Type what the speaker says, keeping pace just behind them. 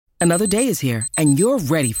Another day is here, and you're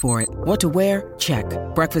ready for it. What to wear? Check.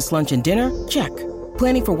 Breakfast, lunch, and dinner? Check.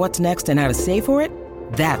 Planning for what's next and how to save for it?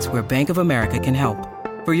 That's where Bank of America can help.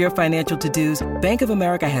 For your financial to-dos, Bank of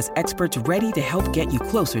America has experts ready to help get you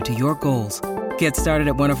closer to your goals. Get started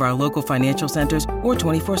at one of our local financial centers or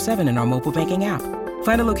 24/7 in our mobile banking app.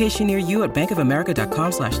 Find a location near you at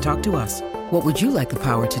bankofamerica.com/talktous. What would you like the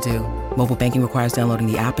power to do? Mobile banking requires downloading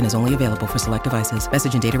the app and is only available for select devices.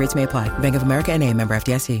 Message and data rates may apply. Bank of America N.A., member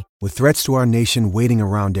FDIC. With threats to our nation waiting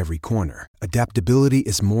around every corner, adaptability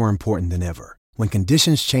is more important than ever. When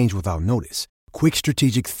conditions change without notice, quick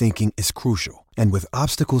strategic thinking is crucial. And with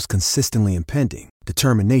obstacles consistently impending,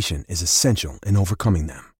 determination is essential in overcoming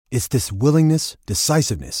them. It's this willingness,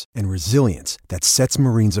 decisiveness, and resilience that sets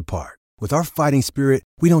Marines apart. With our fighting spirit,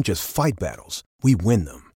 we don't just fight battles, we win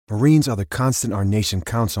them. Marines are the constant our nation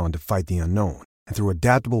counts on to fight the unknown. And through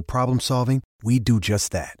adaptable problem solving, we do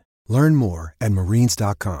just that. Learn more at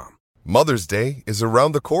marines.com. Mother's Day is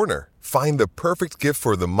around the corner. Find the perfect gift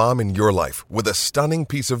for the mom in your life with a stunning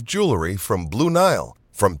piece of jewelry from Blue Nile.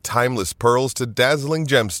 From timeless pearls to dazzling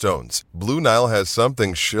gemstones, Blue Nile has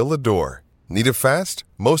something she'll adore. Need it fast?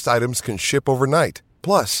 Most items can ship overnight.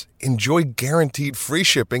 Plus, enjoy guaranteed free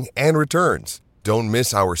shipping and returns. Don't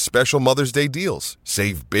miss our special Mother's Day deals.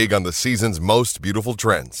 Save big on the season's most beautiful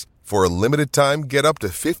trends. For a limited time, get up to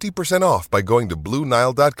 50% off by going to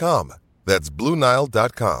BlueNile.com. That's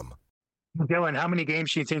BlueNile.com. Dylan, how many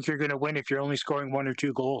games do you think you're going to win if you're only scoring 1 or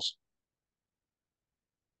 2 goals?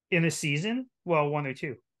 In a season? Well, 1 or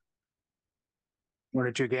 2. 1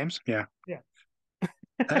 or 2 games? Yeah. Yeah.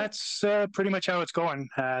 That's pretty much how it's going.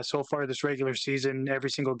 So far this regular season, every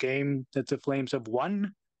single game that the Flames have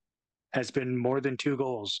won has been more than 2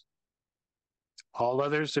 goals. All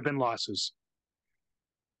others have been losses.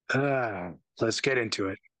 Let's get into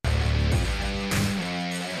it.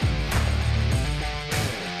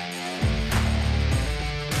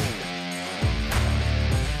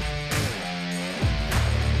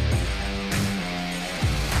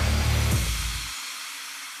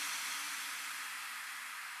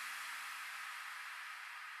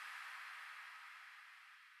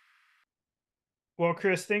 Well,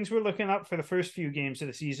 Chris, things were looking up for the first few games of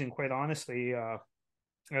the season, quite honestly. I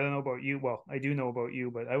don't know about you. Well, I do know about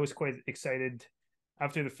you, but I was quite excited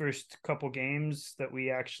after the first couple games that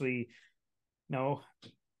we actually,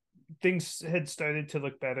 things had started to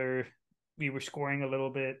look better. We were scoring a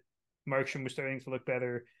little bit. Markstrom was starting to look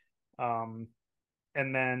better. And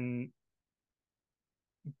then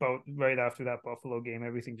about right after that Buffalo game,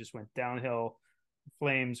 everything just went downhill.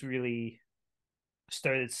 Flames really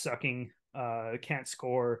started sucking. Can't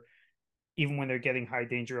score even when they're getting high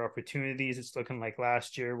danger opportunities. It's looking like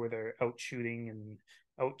last year where they're out shooting and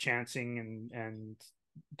out chancing and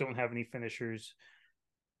don't have any finishers.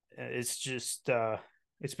 It's just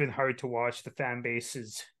it's been hard to watch. The fan base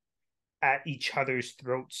is at each other's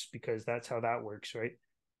throats because that's how that works, right?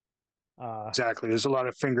 Exactly. There's a lot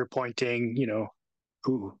of finger pointing.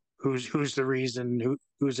 Who's the reason?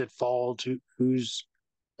 Who's at fault? Who's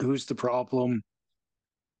the problem?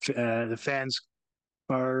 The fans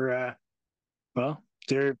are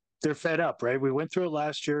they're fed up, right? We went through it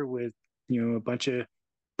last year with a bunch of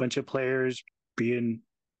players being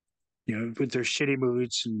with their shitty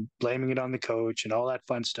moods and blaming it on the coach and all that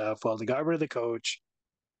fun stuff. Well, they got rid of the coach,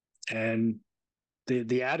 and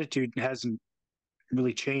the attitude hasn't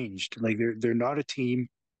really changed. Like they're not a team.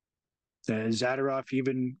 Zadorov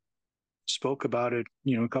even spoke about it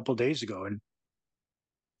a couple of days ago, and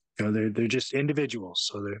they're just individuals.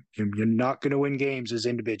 So you're not going to win games as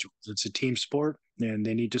individuals. It's a team sport, and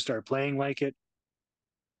they need to start playing like it.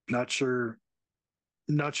 Not sure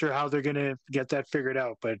how they're going to get that figured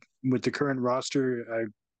out, but with the current roster,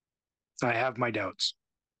 I have my doubts.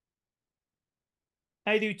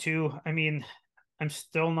 I do too. I mean, I'm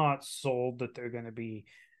still not sold that they're going to be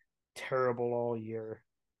terrible all year.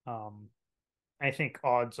 I think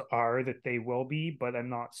odds are that they will be, but I'm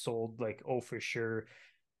not sold like, for sure.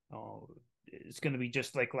 It's going to be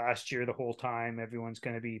just like last year the whole time. Everyone's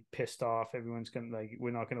going to be pissed off. Everyone's going to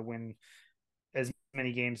we're not going to win as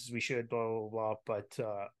many games as we should, blah, blah, blah. But,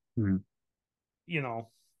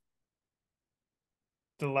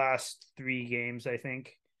 the last 3 games, I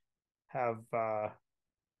think, have,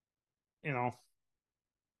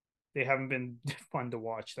 they haven't been fun to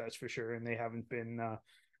watch, that's for sure. And they haven't been,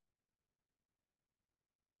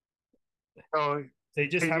 they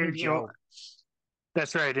just haven't gelled.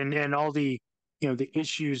 That's right. And all the, the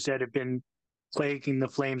issues that have been plaguing the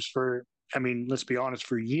Flames for, let's be honest,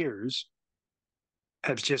 for years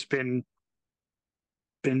have just been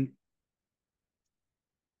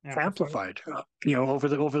amplified, over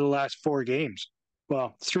the last 4 games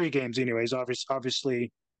well, 3 games anyways.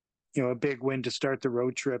 Obviously, a big win to start the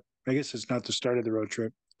road trip. I guess it's not the start of the road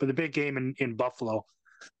trip, but the big game in Buffalo.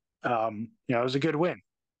 It was a good win.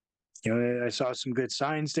 I saw some good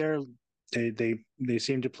signs there. They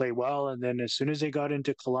seemed to play well, and then as soon as they got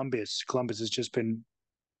into Columbus has just been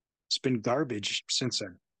garbage since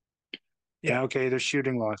then. Yeah, okay, they're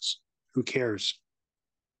shooting lots. Who cares?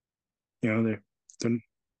 They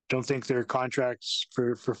don't think their contracts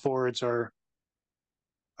for forwards are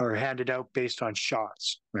handed out based on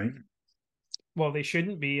shots, right? Well, they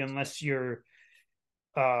shouldn't be unless you're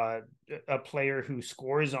a player who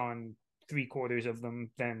scores on 3/4 of them.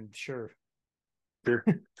 Then sure. Sure.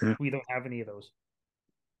 Yeah. We don't have any of those.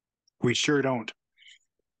 We sure don't.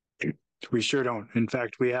 We sure don't. In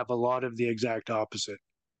fact, we have a lot of the exact opposite.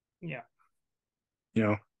 Yeah.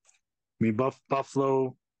 I mean,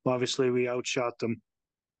 Buffalo, obviously, we outshot them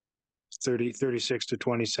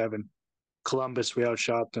 36-27. Columbus, we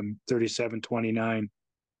outshot them 37-29.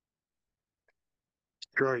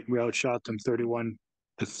 Detroit, we outshot them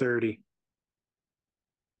 31-30.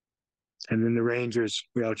 And then the Rangers,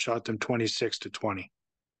 we outshot them 26-20.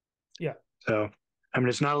 Yeah. So, I mean,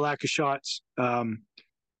 it's not a lack of shots.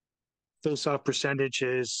 Face-off percentage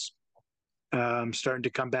is starting to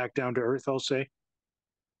come back down to earth, I'll say.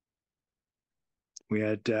 We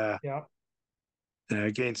had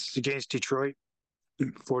against Detroit,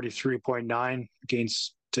 43.9,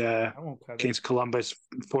 against Columbus,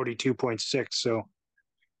 42.6. So,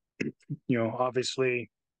 obviously,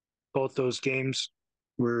 both those games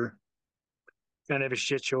were kind of a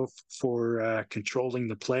shit show for controlling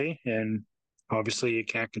the play, and obviously you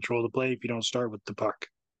can't control the play if you don't start with the puck.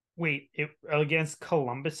 Wait, against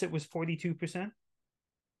Columbus it was 42%?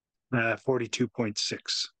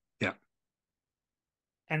 42.6. Yeah.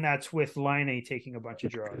 And that's with Laine taking a bunch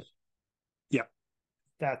of draws. Yeah.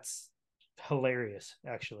 That's hilarious,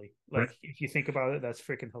 actually. Like, right. If you think about it, that's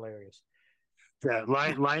freaking hilarious. Yeah,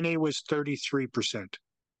 Laine was 33%.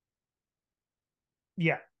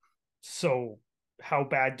 Yeah. So how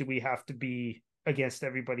bad do we have to be against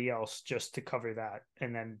everybody else just to cover that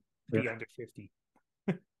and then be under 50?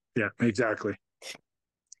 Yeah, exactly.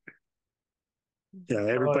 Yeah,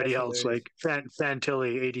 everybody else, hilarious. Like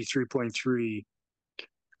Fantilli, 83.3,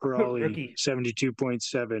 Crawley,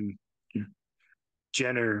 72.7,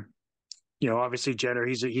 Jenner, obviously Jenner,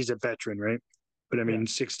 he's a veteran, right? But I mean,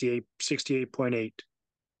 68.8.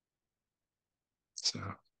 So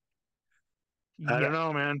I don't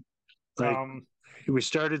know, man. Like, we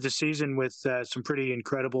started the season with some pretty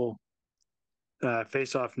incredible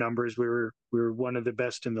face-off numbers. We were one of the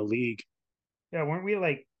best in the league. Yeah, weren't we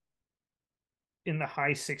like in the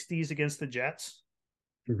high 60s against the Jets?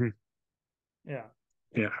 Mm-hmm. Yeah.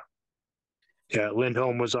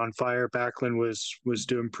 Lindholm was on fire. Backlund was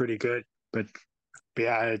doing pretty good, but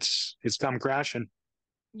yeah, it's come crashing.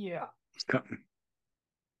 Yeah.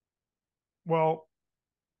 Well,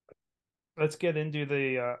 let's get into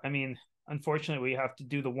the. Unfortunately, we have to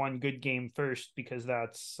do the one good game first because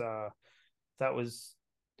that was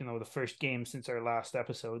the first game since our last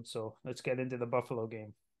episode. So let's get into the Buffalo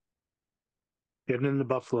game. Getting in the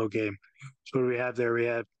Buffalo game. So what do we have there? We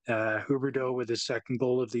have Huberdeau with his second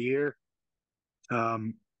goal of the year.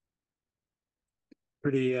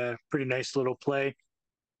 Pretty nice little play.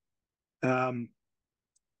 I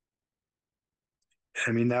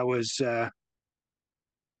mean, that was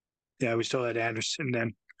we still had Anderson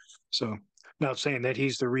then. So not saying that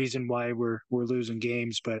he's the reason why we're losing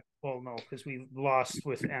games, but no, because we lost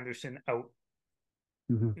with Anderson out.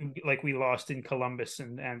 Mm-hmm. Like we lost in Columbus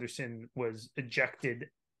and Anderson was ejected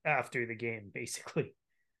after the game, basically.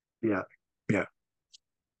 Yeah.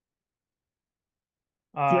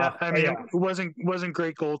 I mean, it wasn't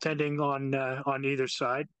great goaltending on either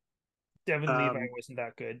side. Devin Levi wasn't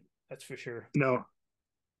that good, that's for sure. No.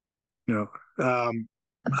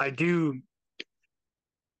 I do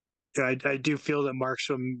feel that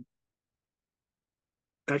Markstrom.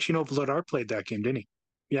 Actually, no, Vladar played that game, didn't he?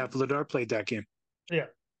 Yeah, Vladar played that game. Yeah,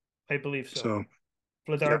 I believe so.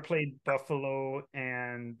 Vladar played Buffalo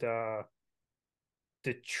and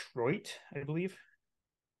Detroit, I believe.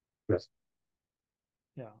 Yes.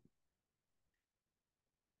 Yeah.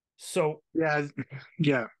 So yeah,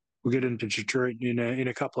 we'll get into Detroit in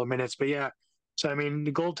a couple of minutes, but yeah. So I mean,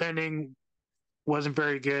 the goaltending wasn't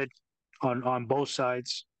very good on both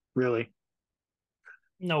sides, really.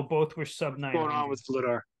 No, both were sub 900. What's going on with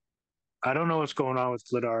Vladar? I don't know what's going on with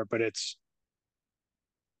Vladar, but it's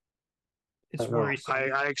worrisome.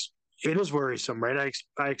 It is worrisome, right?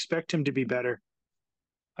 I expect him to be better.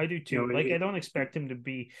 I do too. I don't expect him to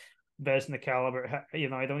be Vezina caliber.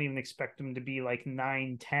 I don't even expect him to be like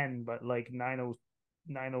 9-10, but like 9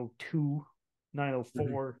 902,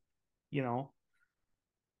 904. You know,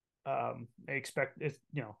 I expect it.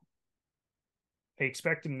 You know, I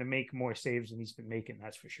expect him to make more saves than he's been making.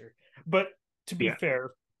 That's for sure. But to be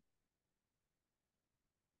fair,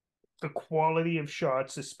 the quality of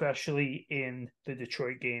shots, especially in the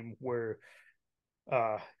Detroit game, were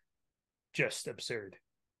just absurd.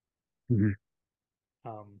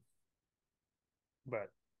 But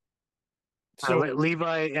so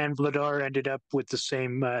Levi and Vladar ended up with the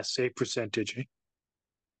same save percentage.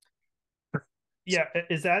 Yeah,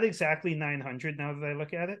 is that exactly 900 now that I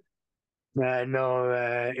look at it? No,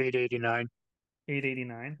 889.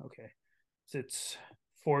 889. Okay, so it's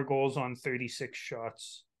 4 goals on 36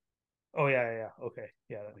 shots. Oh yeah. Okay,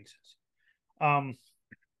 yeah, that makes sense.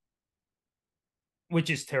 Which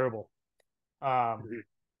is terrible.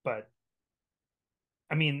 But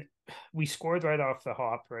I mean, we scored right off the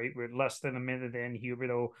hop, right? We're less than a minute in.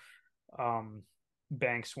 Huberdeau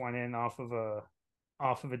banks one in off of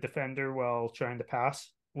a defender while trying to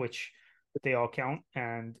pass, which they all count.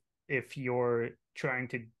 And if you're trying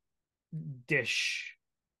to dish,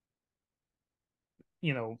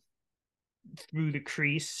 through the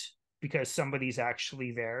crease because somebody's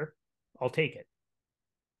actually there, I'll take it.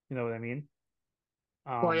 You know what I mean?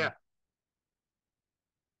 Oh yeah.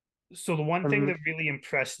 So the one thing that really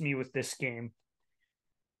impressed me with this game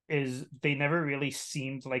is they never really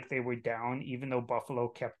seemed like they were down, even though Buffalo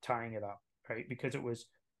kept tying it up, right? Because it was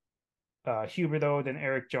Huberdeau, then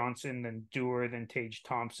Erik Johnson, then Dewar, then Tage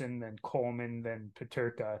Thompson, then Coleman, then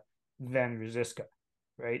Peterka, then Ruzicka,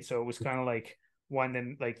 right? So it was kind of like one,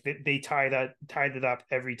 then like they tied it up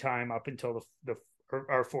every time up until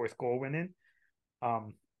our fourth goal went in.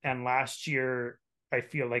 And last year, I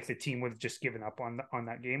feel like the team would have just given up on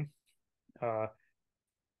that game.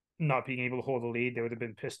 Not being able to hold the lead, they would have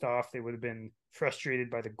been pissed off. They would have been frustrated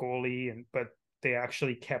by the goalie, but they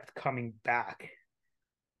actually kept coming back.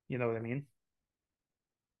 You know what I mean?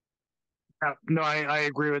 No, I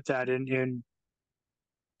agree with that. And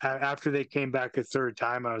after they came back a third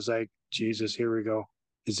time, I was like, Jesus, here we go.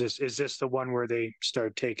 Is this the one where they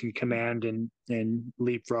start taking command and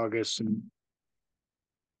leapfrog us? And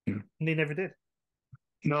they never did.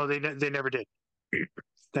 No, they never did.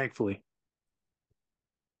 Thankfully.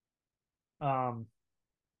 Yeah,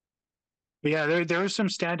 there were some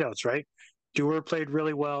standouts, right? Dewar played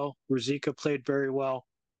really well. Ruzicka played very well.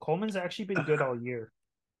 Coleman's actually been good all year,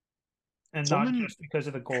 and Coleman, not just because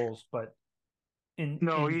of the goals, but he's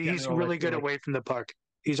general, really good away from the puck.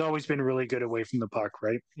 He's always been really good away from the puck,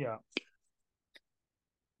 right? Yeah.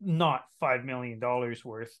 Not $5 million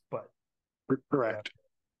worth, but correct.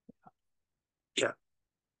 Yeah.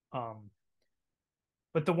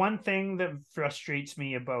 But the one thing that frustrates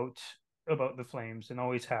me about the Flames, and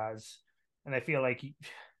always has, and I feel like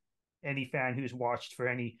any fan who's watched for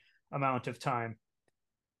any amount of time,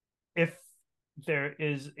 if there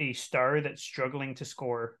is a star that's struggling to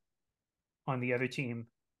score on the other team,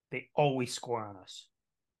 they always score on us.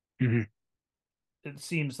 It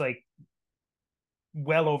seems like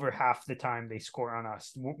well over half the time they score on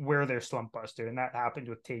us. We're their slump buster, and that happened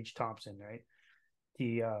with Tage Thompson, right?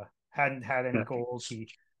 He hadn't had any goals. He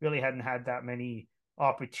really hadn't had that many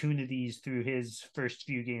opportunities through his first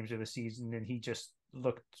few games of the season, and he just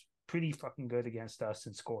looked pretty fucking good against us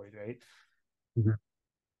and scored, right?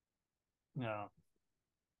 Yeah.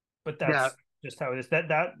 But that's just how it is.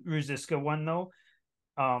 That Ruzicka one, though,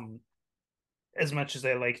 as much as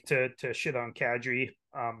I like to shit on Kadri,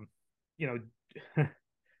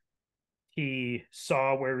 he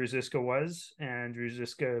saw where Ruzicka was, and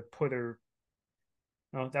Ruzicka put her.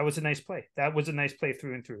 No, that was a nice play. That was a nice play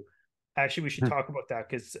through and through. Actually, we should talk about that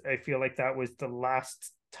because I feel like that was the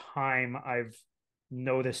last time I've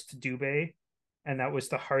noticed Dubé, and that was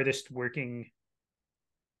the hardest working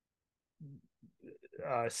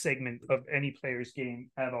segment of any player's game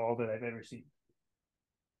at all that I've ever seen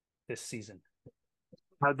this season.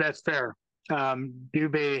 That's fair.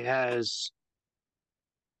 Dubé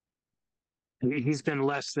he's been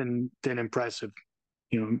less than impressive,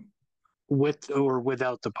 with or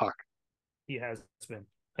without the puck. He has been.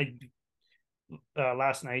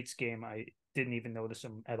 Last night's game, I didn't even notice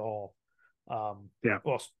him at all.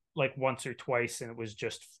 Well, like once or twice, and it was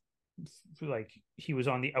just like he was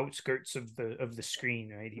on the outskirts of the screen,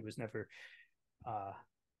 right? He was never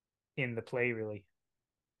in the play really.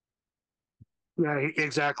 Yeah,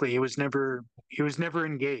 exactly. He was never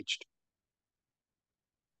engaged.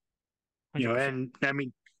 100%. And I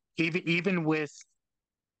mean, even with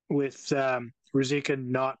Ruzicka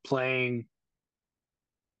not playing.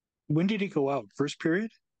 When did he go out? First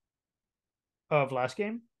period of last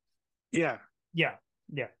game? Yeah.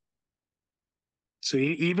 So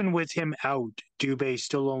even with him out, Dubé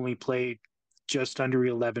still only played just under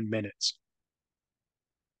 11 minutes.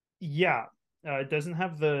 Yeah, it doesn't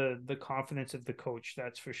have the confidence of the coach,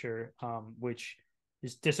 that's for sure. Which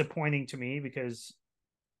is disappointing to me because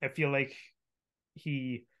I feel like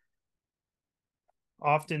he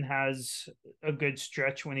often has a good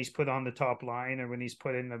stretch when he's put on the top line or when he's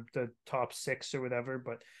put in the top six or whatever,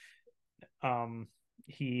 but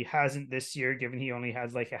he hasn't this year, given he only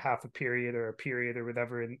had like a half a period or a period or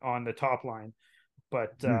whatever on the top line.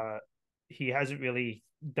 But he hasn't really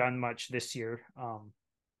done much this year.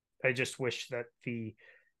 I just wish that the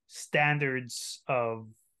standards of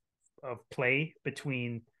play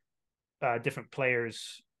between different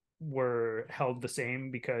players were held the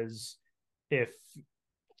same, because if,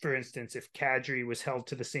 for instance, if Kadri was held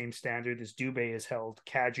to the same standard as Dubé is held,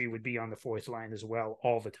 Kadri would be on the fourth line as well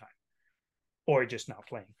all the time, or just not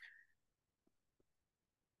playing.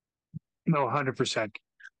 No, 100%.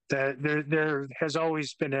 There has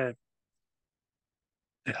always been a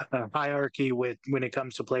hierarchy when it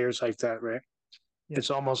comes to players like that, right? Yeah.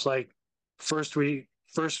 It's almost like first we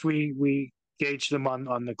gauge them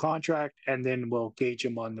on the contract, and then we'll gauge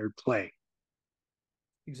them on their play.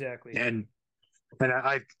 Exactly. And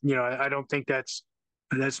I don't think that's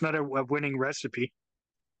not a winning recipe.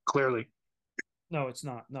 Clearly. No, it's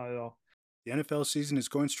not at all. The NFL season is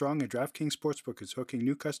going strong, and DraftKings Sportsbook is hooking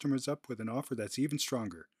new customers up with an offer that's even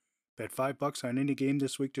stronger. Bet $5 on any game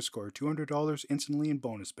this week to score $200 instantly in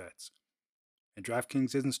bonus bets. And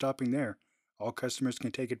DraftKings isn't stopping there. All customers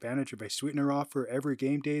can take advantage of a sweetener offer every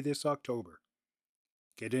game day this October.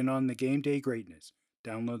 Get in on the game day greatness.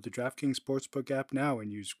 Download the DraftKings Sportsbook app now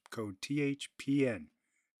and use code THPN.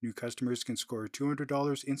 New customers can score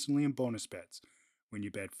 $200 instantly in bonus bets when you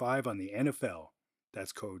bet $5 on the NFL.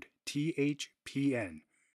 That's code THPN.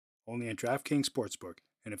 Only on DraftKings Sportsbook,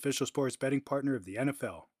 an official sports betting partner of the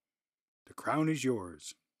NFL. The crown is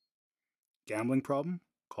yours. Gambling problem?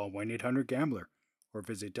 Call 1-800-GAMBLER or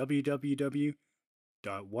visit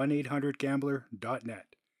www.1800gambler.net.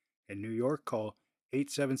 In New York, call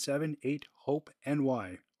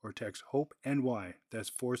 877-8-HOPE-NY or text HOPE-NY. That's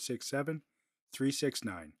 467-369.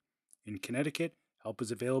 In Connecticut, help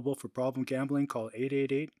is available for problem gambling. Call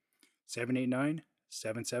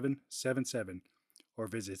 888-789-7777 or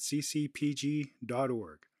visit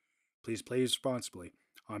ccpg.org. Please play responsibly.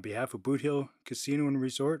 On behalf of Boot Hill Casino and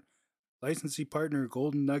Resort, licensee partner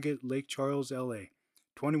Golden Nugget Lake Charles, LA.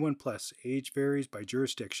 21 plus, age varies by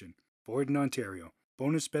jurisdiction. Void in Ontario.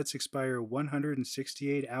 Bonus bets expire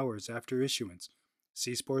 168 hours after issuance.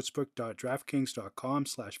 See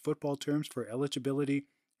sportsbook.draftkings.com/football terms for eligibility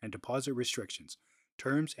and deposit restrictions,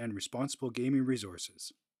 terms, and responsible gaming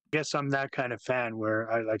resources. I guess I'm that kind of fan where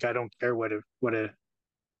I don't care what a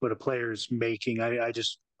player's making.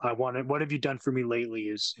 I want it. What have you done for me lately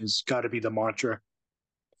is got to be the mantra.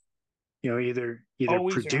 You know, either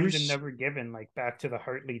always produce earned and never given, like back to the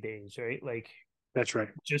Hartley days, right? Like, that's right.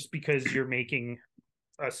 Just because you're making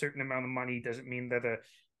a certain amount of money doesn't mean that a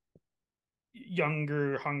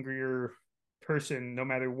younger, hungrier person, no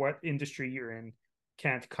matter what industry you're in,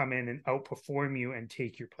 can't come in and outperform you and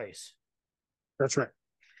take your place. That's right.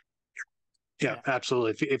 Yeah.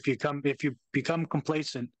 Absolutely. If you become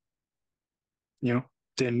complacent,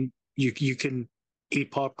 then you can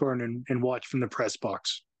eat popcorn and watch from the press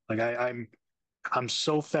box. Like I'm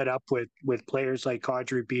so fed up with players like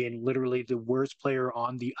Kadri being literally the worst player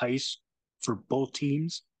on the ice for both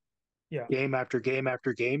teams. Yeah. Game after game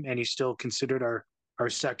after game, and he's still considered our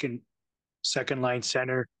second line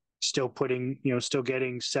center, still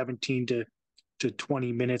getting 17 to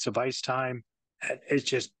 20 minutes of ice time.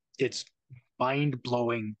 It's mind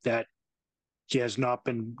blowing that he has not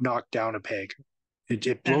been knocked down a peg.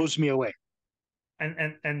 It blows me away.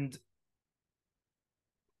 And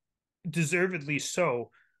deservedly so.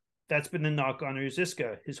 That's been the knock on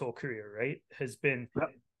Ruzicka his whole career, right? Has been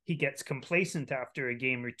he gets complacent after a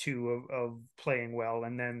game or two of playing well,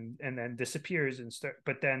 and then disappears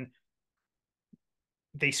but then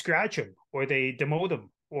they scratch him or they demote him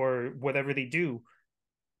or whatever they do.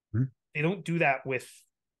 Mm-hmm. They don't do that with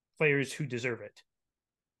players who deserve it.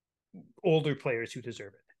 Older players who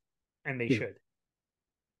deserve it, and they should.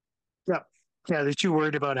 Yeah, they're too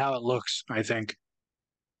worried about how it looks, I think.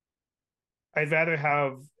 I'd rather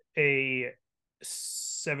have a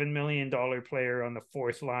 $7 million player on the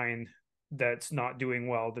fourth line that's not doing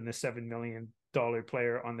well than a $7 million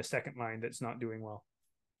player on the second line that's not doing well.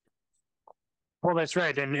 Well, that's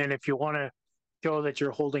right. And if you want to show that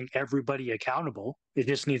you're holding everybody accountable, it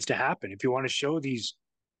just needs to happen. If you want to show these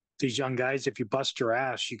young guys, if you bust your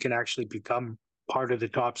ass, you can actually become part of the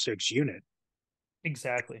top six unit.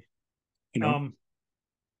 Exactly.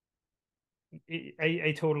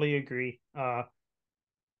 I totally agree.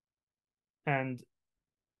 And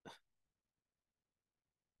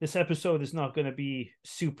this episode is not going to be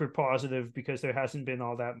super positive because there hasn't been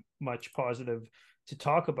all that much positive to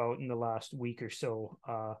talk about in the last week or so.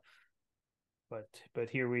 But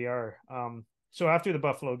here we are. So after the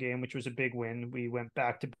Buffalo game, which was a big win, we went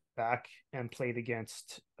back to back and played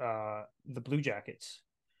against the Blue Jackets.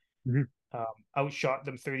 Mm-hmm. Outshot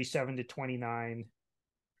them 37-29.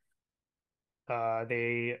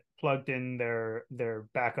 They plugged in their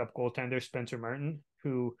backup goaltender, Spencer Martin,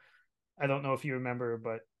 who I don't know if you remember,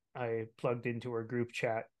 but I plugged into our group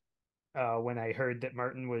chat when I heard that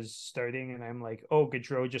Martin was starting, and I'm like, oh,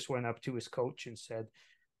 Gaudreau just went up to his coach and said,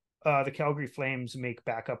 the Calgary Flames make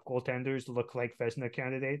backup goaltenders look like Vezina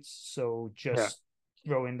candidates, so just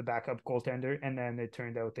throw in the backup goaltender. And then it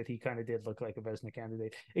turned out that he kind of did look like a Vezina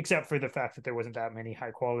candidate, except for the fact that there wasn't that many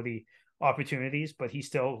high quality opportunities, but he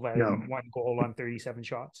still led one goal on 37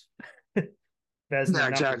 shots. Vezina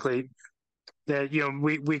exactly. That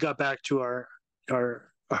we got back to our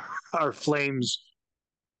Flames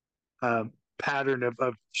pattern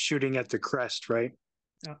of shooting at the crest, right?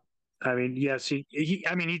 Yeah. I mean, yes, he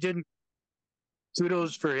didn't.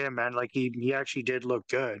 Kudos for him, man. Like he actually did look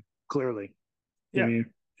good, clearly. Yeah. I mean,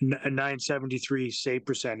 a 973 save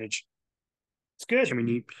percentage. It's good. I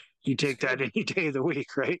mean, you take that any day of the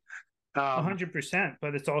week, right? 100%.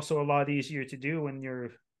 But it's also a lot easier to do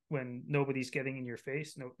when nobody's getting in your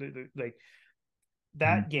face. No, like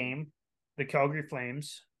that game, the Calgary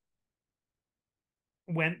Flames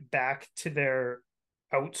went back to their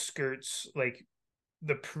outskirts, like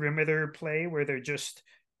the perimeter play where they're just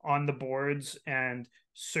on the boards and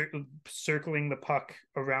circling the puck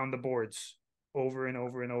around the boards over and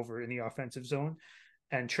over and over in the offensive zone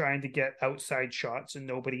and trying to get outside shots and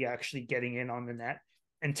nobody actually getting in on the net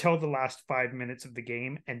until the last 5 minutes of the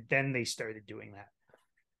game. And then they started doing that.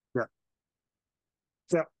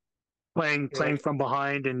 Yeah. Playing from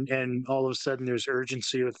behind and all of a sudden there's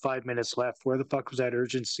urgency with 5 minutes left. Where the fuck was that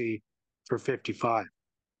urgency for 55?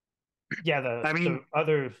 Yeah, the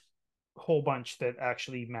other whole bunch that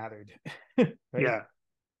actually mattered. Right?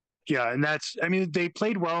 Yeah, and they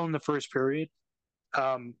played well in the first period,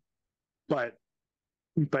 but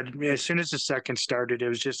as soon as the second started, it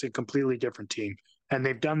was just a completely different team, and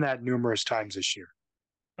they've done that numerous times this year.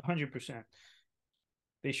 100%.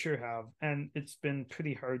 They sure have, and it's been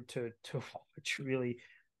pretty hard to watch, really.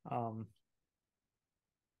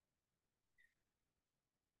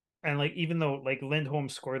 And like, even though like Lindholm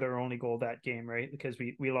scored our only goal that game, right? Because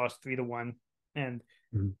we lost 3-1, and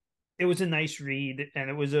it was a nice read,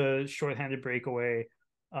 and it was a shorthanded breakaway.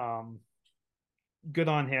 Good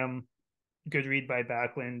on him. Good read by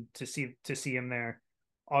Backlund to see him there,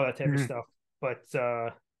 all that type of stuff. But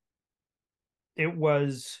it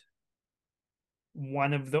was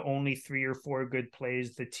one of the only 3 or 4 good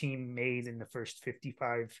plays the team made in the first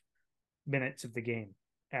 55 minutes of the game,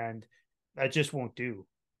 and that just won't do.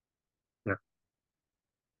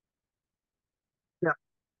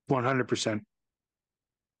 100%.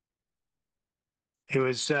 It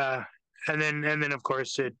was, and then of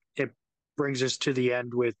course it brings us to the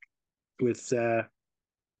end with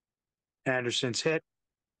Anderson's hit,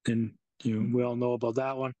 and we all know about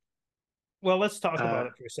that one. Well, let's talk about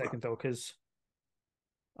it for a second though, because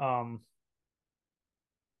I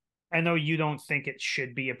know you don't think it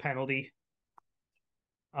should be a penalty.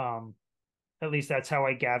 At least that's how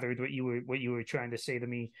I gathered what you were trying to say to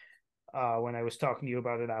me when I was talking to you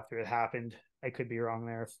about it after it happened. I could be wrong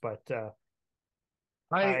there, but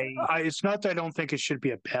it's not that I don't think it should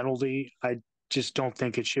be a penalty. I just don't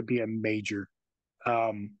think it should be a major.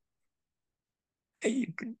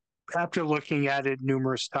 After looking at it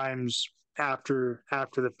numerous times after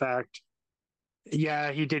the fact,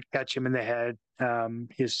 yeah, he did catch him in the head.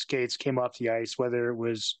 His skates came off the ice, whether it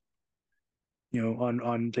was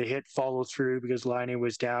on the hit follow through because Laine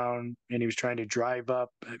was down and he was trying to drive up.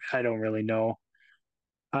 I don't really know.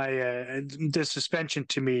 The suspension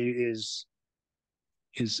to me is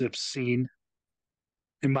obscene,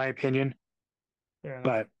 in my opinion.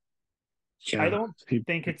 But yeah, I don't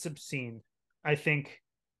think it's obscene. I think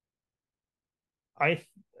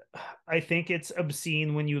it's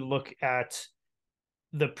obscene when you look at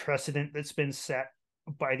the precedent that's been set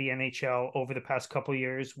by the NHL over the past couple of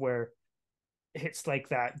years, where hits like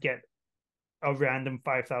that get a random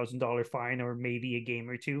 $5,000 fine or maybe a game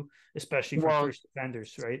or two, especially for first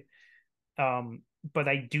offenders, right? But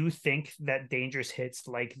I do think that dangerous hits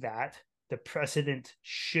like that, the precedent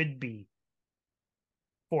should be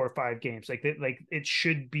 4 or 5 games. Like it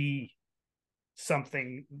should be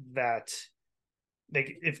something that,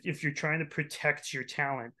 like, if you're trying to protect your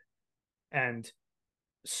talent, and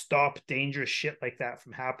stop dangerous shit like that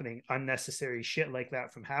from happening, unnecessary shit like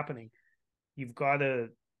that from happening, you've got to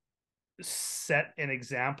set an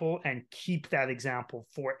example and keep that example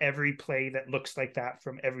for every play that looks like that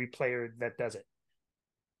from every player that does it.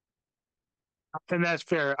 And that's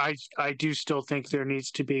fair. I do still think there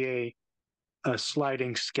needs to be a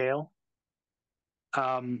sliding scale.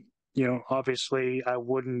 Obviously I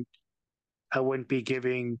wouldn't be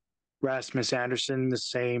giving Rasmus Andersson the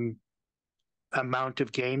same amount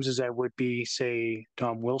of games as I would be, say,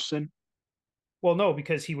 Tom Wilson. Well, no,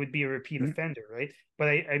 because he would be a repeat offender, right? But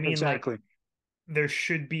I mean, exactly. Like, there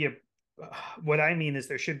should be what I mean is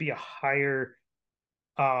there should be a higher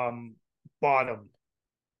bottom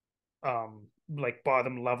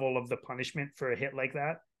bottom level of the punishment for a hit like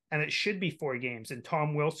that. And it should be 4 games. And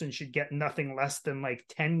Tom Wilson should get nothing less than like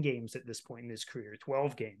 10 games at this point in his career,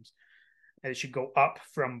 12 games. And it should go up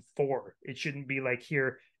from 4. It shouldn't be like,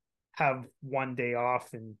 here, have 1 day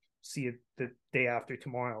off and see it the day after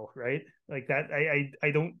tomorrow, right? Like that.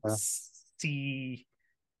 I don't see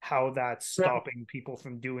how that's stopping people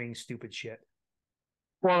from doing stupid shit.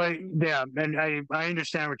 Well, and I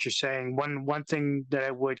understand what you're saying. One thing that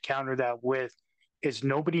I would counter that with is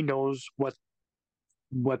nobody knows what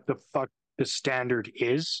the fuck the standard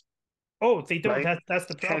is. Oh, they don't. Right? That's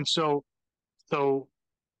the problem. And so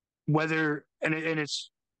whether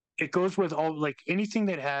it goes with all, like, anything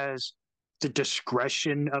that has the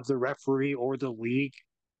discretion of the referee or the league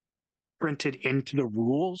printed into the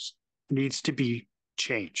rules needs to be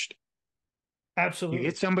changed. Absolutely. You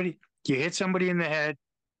hit somebody in the head,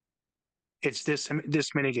 it's this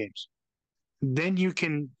many games. Then you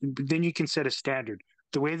can set a standard.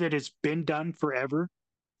 The way that it's been done forever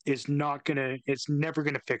it's never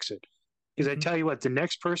gonna fix it. Because I tell you what, the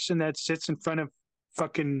next person that sits in front of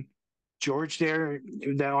fucking George there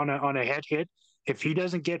on a head hit, if he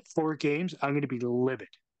doesn't get 4 games, I'm gonna be livid.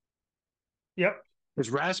 Yep. Because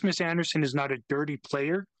Rasmus Andersson is not a dirty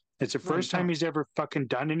player. It's the first time he's ever fucking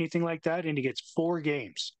done anything like that, and he gets 4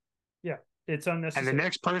 games. Yeah, it's unnecessary. And the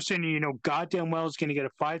next person, goddamn well is going to get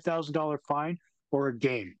a $5,000 fine or a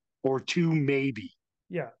game or 2 maybe.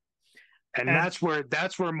 Yeah. And that's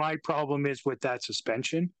where my problem is with that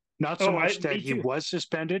suspension. Not so much that he was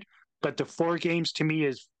suspended, but the 4 games to me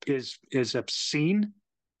is obscene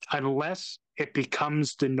unless it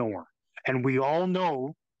becomes the norm. And we all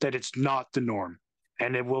know that it's not the norm,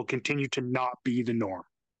 and it will continue to not be the norm.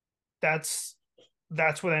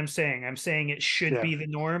 That's what I'm saying. I'm saying it should be the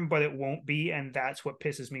norm, but it won't be. And that's what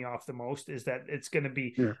pisses me off the most, is that it's going to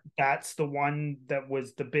be, that's the one that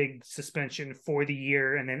was the big suspension for the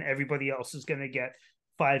year. And then everybody else is going to get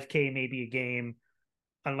 5K, maybe a game,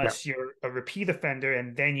 unless you're a repeat offender,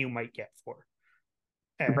 and then you might get 4.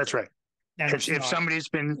 And that's right. And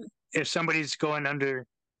if somebody's going under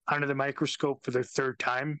the microscope for their 3rd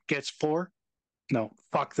time gets 4, no,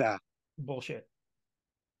 fuck that. Bullshit.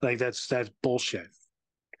 Like that's bullshit.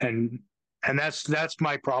 And that's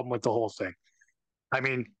my problem with the whole thing. I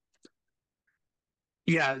mean,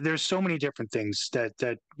 yeah, there's so many different things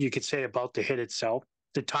that you could say about the hit itself.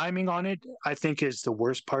 The timing on it, I think, is the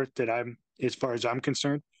worst part as far as I'm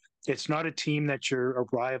concerned. It's not a team that you're a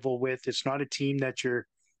rival with. It's not a team that you're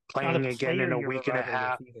playing again in a week and a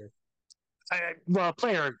half. A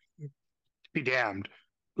player, be damned.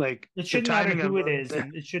 Like, it shouldn't matter who it is,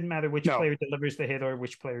 and it shouldn't matter which player delivers the hit or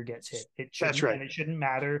which player gets hit. That's right. And it shouldn't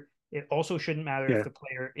matter. It also shouldn't matter if the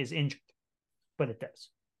player is injured, but it does.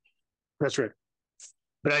 That's right.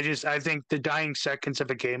 But I think the dying seconds of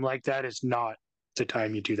a game like that is not the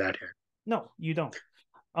time you do that here. No, you don't.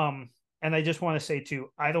 And I just want to say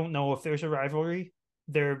too, I don't know if there's a rivalry.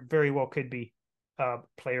 There very well could be,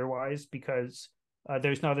 player wise, because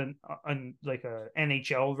there's not an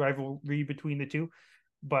NHL rivalry between the two.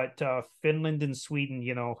 But Finland and Sweden,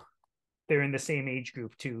 they're in the same age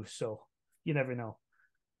group too. So you never know.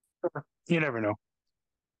 You never know.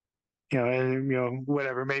 And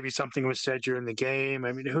whatever. Maybe something was said during the game.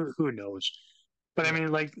 I mean, who knows? But I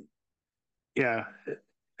mean, like, yeah,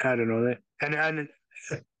 I don't know that. And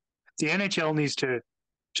the NHL needs to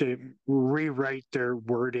rewrite their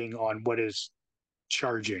wording on what is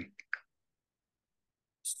charging.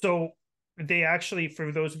 So they actually,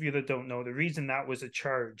 for those of you that don't know, the reason that was a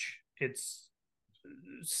charge, it's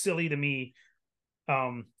silly to me.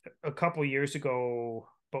 A couple years ago,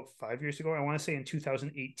 about 5 years ago, I want to say in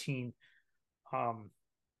 2018,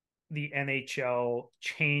 the NHL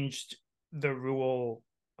changed the rule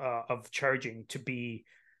of charging to be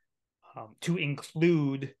to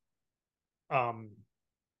include an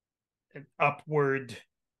upward,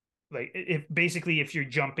 if you're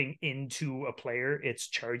jumping into a player, it's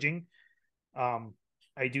charging.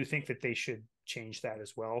 I do think that they should change that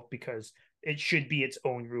as well, because it should be its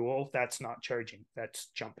own rule. That's not charging. That's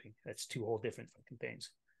jumping. That's two whole different fucking things.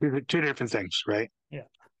 Two different things, right? Yeah.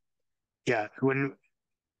 Yeah.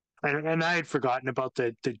 And I had forgotten about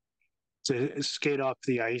the skate off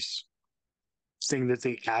the ice thing that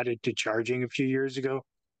they added to charging a few years ago.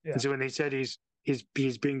 Yeah. And so when they said he's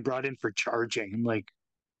being brought in for charging, I'm like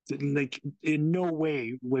in no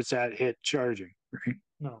way was that hit charging, right?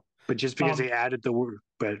 No. But just because they added the word,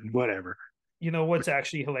 but whatever. You know what's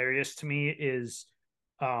actually hilarious to me is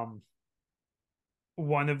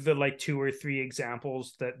one of the like 2 or 3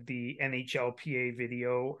 examples that the NHLPA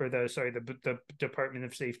video, or the Department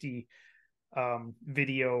of Safety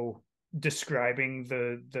video describing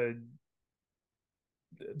the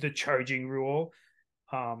charging rule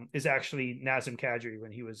is actually Nazem Kadri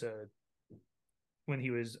when he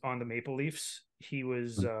was on the Maple Leafs. He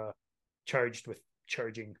was charged with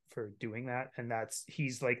charging for doing that, and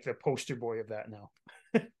he's like the poster boy of that now.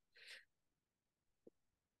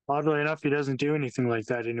 Oddly enough, he doesn't do anything like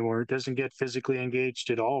that anymore. It doesn't get physically engaged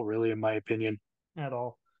at all, really, in my opinion. At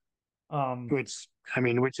all. Which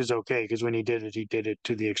is okay, because when he did it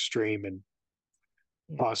to the extreme and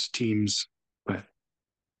lost teams. But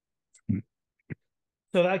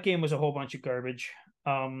so that game was a whole bunch of garbage.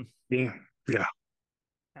 Yeah.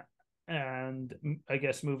 And I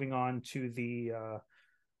guess moving on to the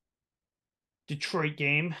Detroit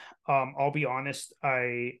game. I'll be honest,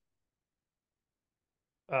 I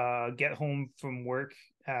get home from work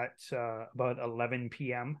at about 11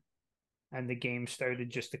 p.m. and the game started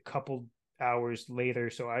just a couple hours later.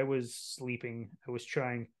 So I was sleeping. I was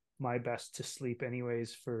trying my best to sleep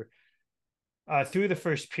anyways for through the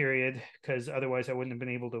first period, because otherwise I wouldn't have been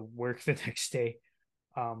able to work the next day.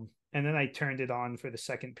 And then I turned it on for the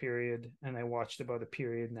second period, and I watched about a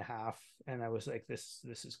period and a half, and I was like, this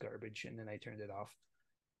is garbage. And then I turned it off.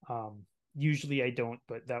 Usually I don't,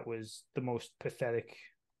 but that was the most pathetic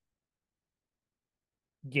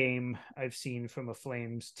game I've seen from a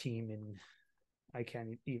Flames team in I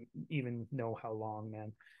can't even know how long,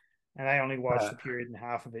 man. And I only watched a period and a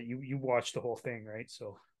half of it. You watched the whole thing, right?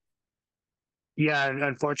 So yeah, and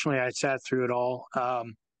unfortunately I sat through it all.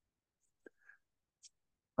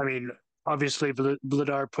 Obviously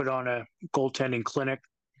Vladar put on a goaltending clinic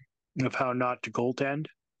of how not to goaltend.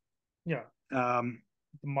 Yeah. The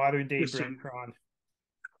modern day Brent Cron.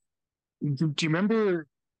 Do you remember,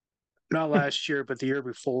 not last year, but the year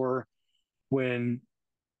before, when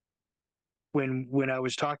I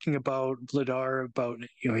was talking about Vladar, about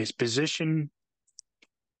his position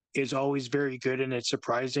is always very good, and it's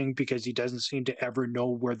surprising because he doesn't seem to ever know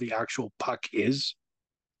where the actual puck is.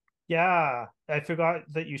 Yeah, I forgot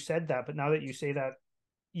that you said that, but now that you say that,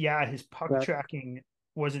 yeah, his puck tracking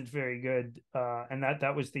wasn't very good, and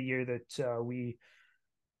that was the year that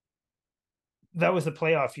that was the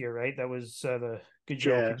playoff year, right? That was the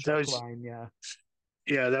Gaudreau line, yeah.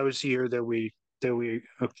 Yeah, that was the year that we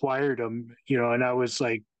acquired him, and I was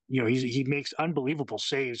like, he makes unbelievable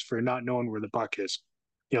saves for not knowing where the puck is.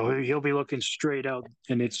 He'll be looking straight out,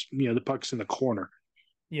 and it's the puck's in the corner.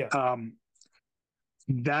 Yeah.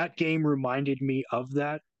 That game reminded me of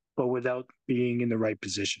that, but without being in the right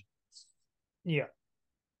position. Yeah.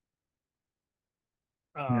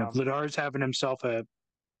 Vladar's having himself a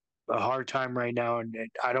hard time right now, and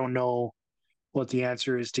I don't know what the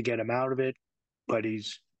answer is to get him out of it, but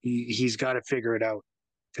he's got to figure it out,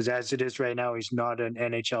 because as it is right now, he's not an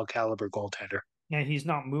NHL caliber goaltender. And he's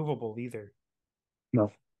not movable either.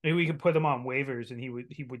 No. Maybe we could put him on waivers and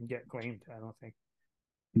he wouldn't get claimed, I don't think.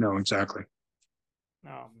 No, exactly.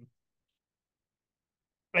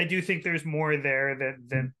 I do think there's more there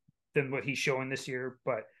than what he's showing this year,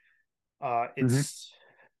 but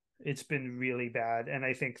it's been really bad, and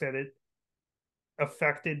I think that it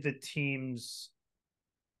affected the teams.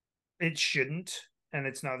 It shouldn't, and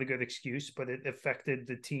it's not a good excuse, but it affected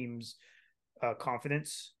the team's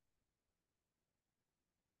confidence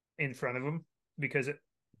in front of him, because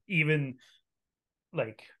even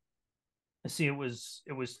like, see, it was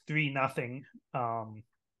 3-0, and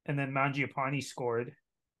then Mangiapane scored,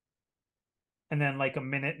 and then like a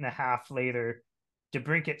minute and a half later,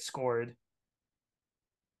 DeBrincat scored,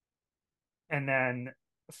 and then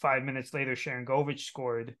 5 minutes later, Sharangovich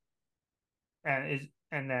scored, and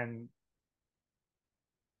then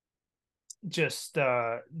just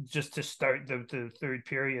to start the third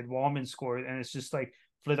period, Wallman scored, and it's just like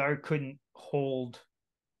Vladar couldn't hold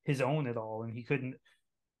his own at all, and he couldn't.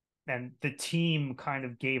 And the team kind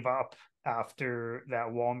of gave up after that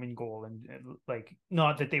Wallman goal, and like,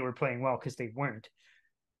 not that they were playing well, because they weren't,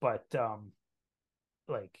 but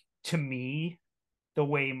like, to me, the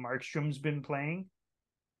way Markstrom's been playing,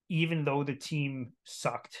 even though the team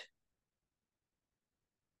sucked,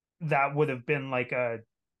 that would have been like a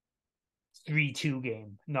 3-2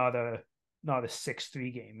 game, not a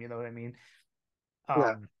 6-3 game. You know what I mean?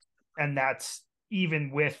 Yeah. And that's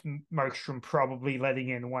even with Markstrom probably letting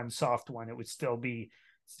in one soft one, it would still be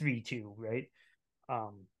 3-2, right?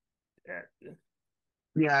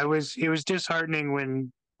 Yeah, it was disheartening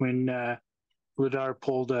when Vladar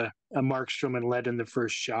pulled a Markstrom and led in the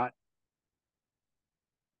first shot.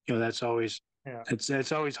 You know, that's always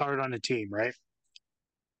it's always hard on a team, right?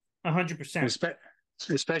 100%.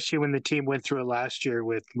 Especially when the team went through it last year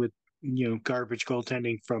with garbage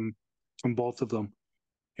goaltending from both of them.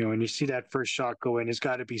 You know, when you see that first shot go in, it's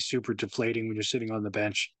got to be super deflating when you're sitting on the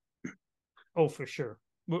bench. Oh, for sure.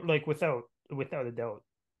 Like without a doubt.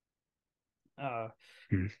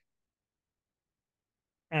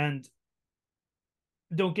 And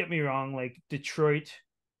don't get me wrong, like Detroit,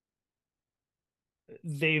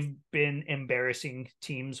 they've been embarrassing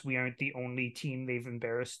teams. We aren't the only team they've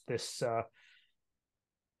embarrassed this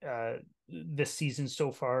season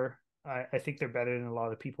so far. I think they're better than a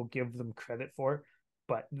lot of people give them credit for,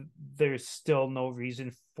 but there's still no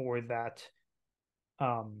reason for that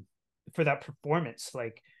performance.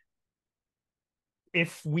 Like,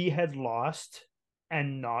 if we had lost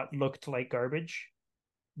and not looked like garbage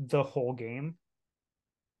the whole game,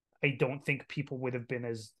 I don't think people would have been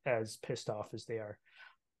as pissed off as they are.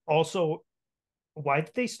 Also, why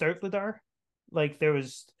did they start Vladar? Like, there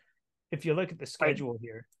was, if you look at the schedule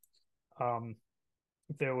here,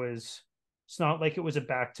 it's not like it was a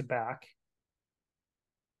back-to-back.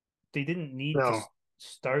 They didn't need to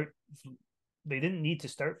start. They didn't need to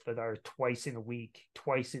start Vladar twice in a week,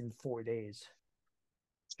 twice in 4 days.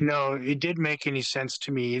 No, it didn't make any sense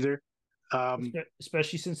to me either.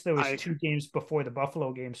 Especially since there was 2 games before the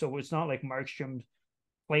Buffalo game, so it's not like Markstrom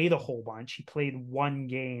played a whole bunch. He played 1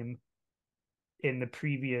 game in the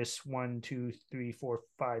previous 1, 2, 3, 4,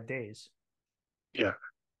 5 days. Yeah.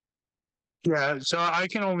 So I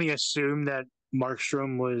can only assume that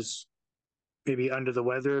Markstrom was maybe under the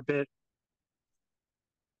weather a bit.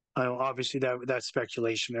 Obviously, that's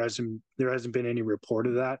speculation. There hasn't been any report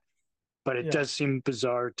of that, but it does seem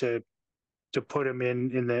bizarre to put him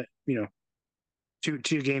in the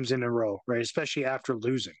two games in a row, right? Especially after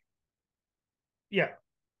losing. Yeah.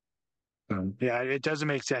 It doesn't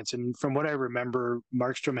make sense. And from what I remember,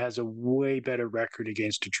 Markstrom has a way better record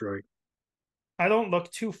against Detroit. I don't look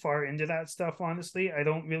too far into that stuff, honestly. I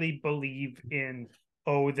don't really believe in,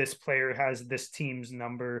 this player has this team's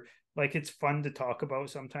number. Like, it's fun to talk about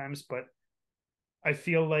sometimes, but I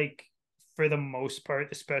feel like for the most part,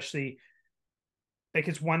 especially, like,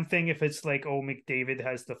 it's one thing if it's like, McDavid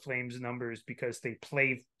has the Flames numbers because they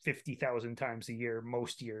play 50,000 times a year,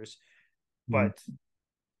 most years. But,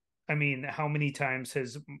 I mean, how many times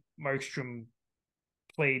has Markstrom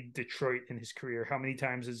played Detroit in his career? How many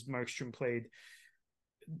times has Markstrom played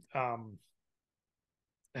how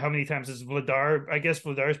many times has Vladar? I guess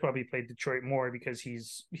Vladar's probably played Detroit more because he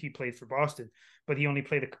played for Boston, but he only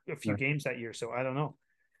played a few games that year, so I don't know.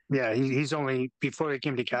 Yeah, he's only, before he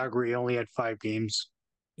came to Calgary, he only had 5 games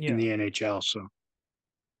in the NHL.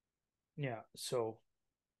 So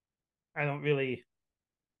I don't really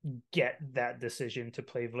get that decision to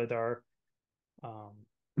play Vladar.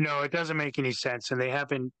 No, it doesn't make any sense, and they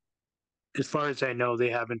haven't, as far as I know,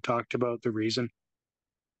 they haven't talked about the reason.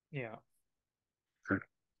 Yeah. Sure.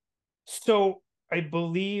 So I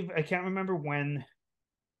believe, I can't remember when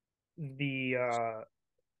the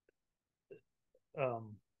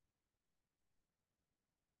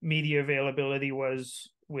media availability was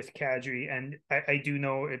with Kadri, and I do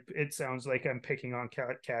know it sounds like I'm picking on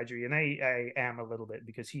Kadri, and I am a little bit,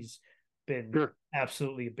 because he's been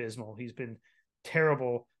absolutely abysmal. He's been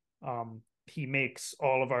terrible. He makes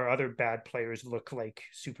all of our other bad players look like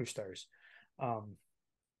superstars.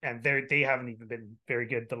 And they haven't even been very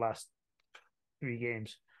good the last 3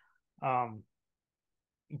 games.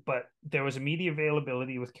 But there was a media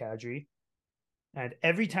availability with Kadri, and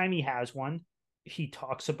every time he has one, he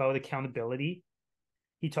talks about accountability.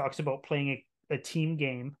 He talks about playing a team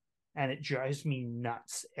game, and it drives me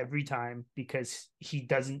nuts every time because he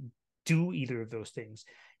doesn't do either of those things.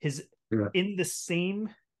 In the same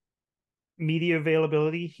media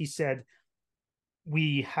availability, he said,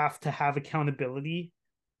 we have to have accountability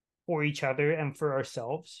for each other and for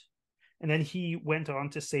ourselves. And then he went on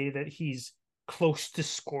to say that he's close to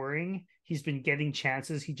scoring. He's been getting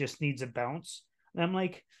chances. He just needs a bounce. And I'm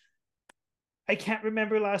like, I can't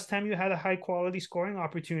remember last time you had a high quality scoring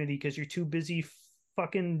opportunity because you're too busy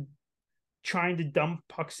fucking trying to dump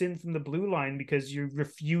pucks in from the blue line because you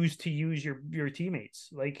refuse to use your teammates.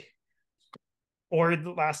 Like, or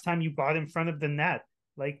the last time you got in front of the net.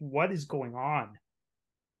 Like, what is going on?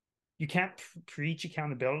 You can't preach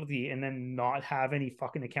accountability and then not have any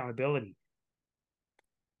fucking accountability.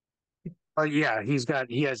 Yeah,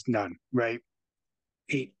 he has none, right?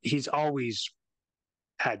 He's always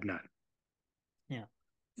had none. Yeah.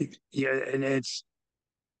 Yeah, and it's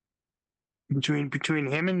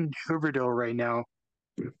between him and Huberdeau right now.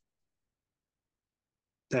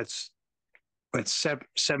 That's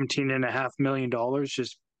 $17.5 million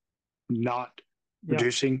just not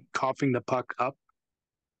producing, coughing the puck up.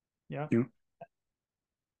 Yeah.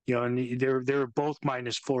 And they were both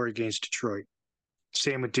 -4 against Detroit.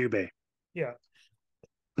 Same with Dubé. Yeah.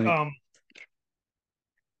 Like,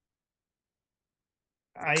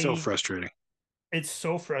 so frustrating. It's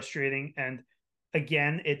so frustrating, and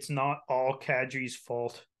again, it's not all Kadri's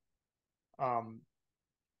fault.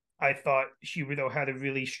 I thought Huberdeau had a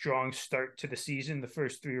really strong start to the season. The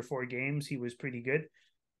first 3 or 4 games, he was pretty good.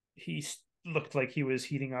 He looked like he was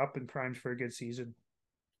heating up and primed for a good season.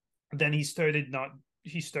 Then he started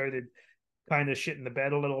kind of shitting the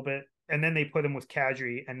bed a little bit, and then they put him with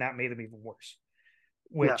Kadri, and that made him even worse.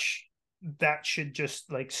 Which that should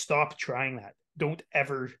just like stop trying that. Don't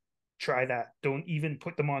ever try that. Don't even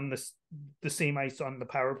put them on the same ice on the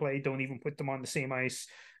power play. Don't even put them on the same ice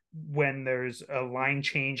when there's a line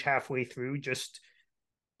change halfway through. Just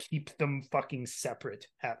keep them fucking separate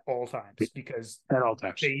at all times, because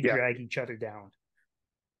they drag each other down.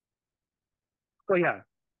 Well, yeah,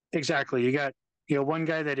 exactly. You got one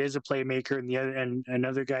guy that is a playmaker, and the other, and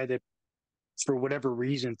another guy that, for whatever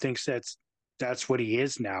reason, thinks that's what he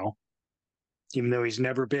is now, even though he's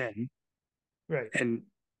never been. Right. And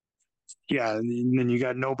then you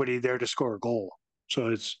got nobody there to score a goal.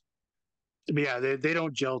 So they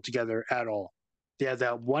don't gel together at all. They had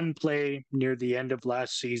that one play near the end of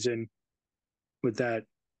last season with that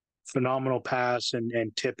phenomenal pass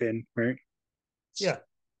and tip in, right? Yeah.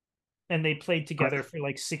 And they played together for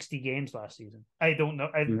like 60 games last season. I don't know.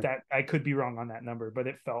 I could be wrong on that number, but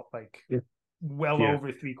it felt like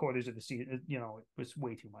over 3/4 of the season. It was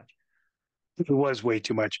way too much. It was way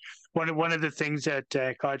too much. One of the things that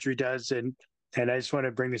Kadri does, and I just want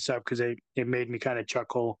to bring this up because it made me kind of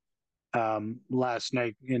chuckle last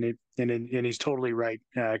night, and he's totally right.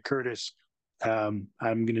 Curtis, I'm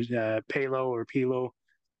gonna Pilo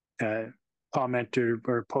commented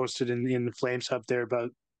or posted in the Flames Hub there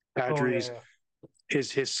about Kadri's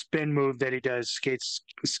his spin move that he does,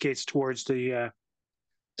 skates towards the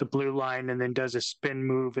blue line and then does a spin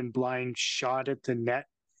move and blind shot at the net.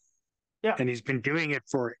 Yeah. And he's been doing it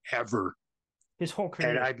forever. His whole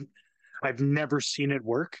career. And I've never seen it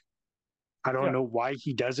work. I don't know why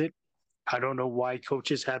he does it. I don't know why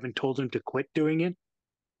coaches haven't told him to quit doing it.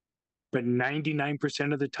 But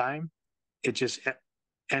 99% of the time, it just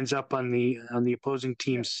ends up on the opposing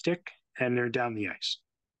team's stick, and they're down the ice.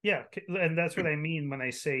 Yeah, and that's what I mean when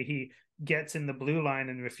I say he gets in the blue line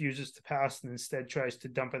and refuses to pass and instead tries to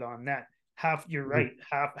dump it on net. You're right.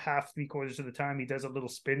 Half 3/4 of the time he does a little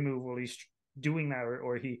spin move while he's doing that,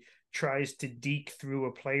 or he tries to deke through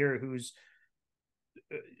a player who's,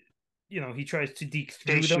 he tries to deke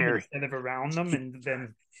through them instead of around them, and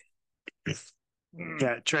then he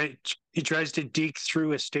tries to deke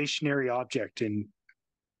through a stationary object, and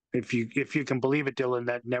if you can believe it, Dylan,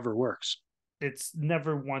 that never works. It's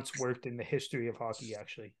never once worked in the history of hockey,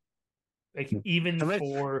 actually. Like even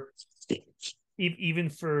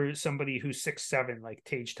for somebody who's 6'7", like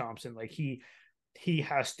Tage Thompson, like he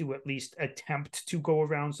has to at least attempt to go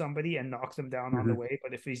around somebody and knock them down on the way.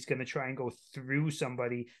 But if he's going to try and go through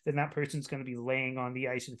somebody, then that person's going to be laying on the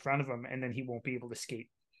ice in front of him, and then he won't be able to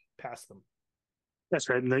skate past them. That's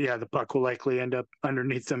right. And the puck will likely end up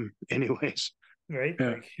underneath them anyways. Right? Yeah.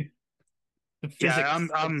 Like, the physics,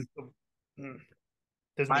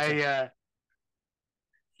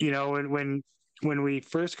 when we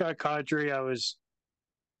first got Kadri, I was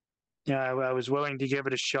willing to give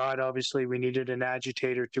it a shot. Obviously, we needed an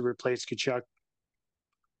agitator to replace Tkachuk.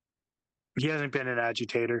 He hasn't been an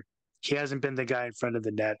agitator. He hasn't been the guy in front of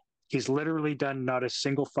the net. He's literally done not a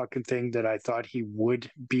single fucking thing that I thought he would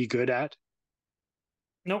be good at.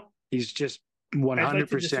 Nope. He's just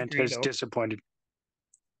 100% has disappointed.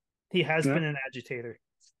 He has been an agitator.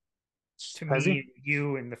 To me,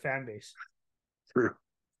 you and the fan base. True.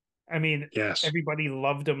 I mean, yes. Everybody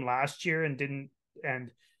loved him last year and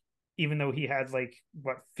even though he had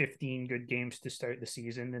 15 good games to start the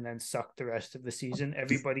season and then sucked the rest of the season,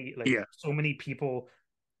 everybody so many people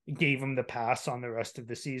gave him the pass on the rest of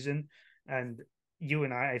the season. And you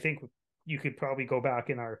and I think you could probably go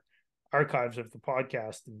back in our archives of the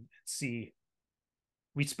podcast and see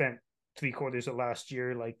we spent 3/4 of last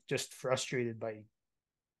year, like just frustrated by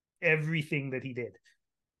everything that he did.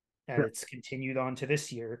 And it's continued on to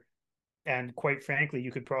this year. And quite frankly,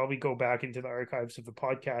 you could probably go back into the archives of the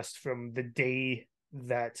podcast from the day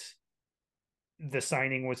that the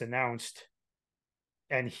signing was announced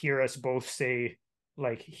and hear us both say,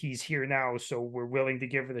 like, he's here now, so we're willing to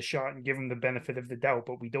give it a shot and give him the benefit of the doubt,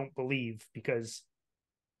 but we don't believe, because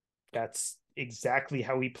that's exactly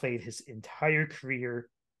how he played his entire career,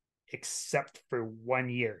 except for 1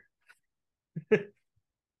 year.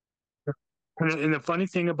 And the funny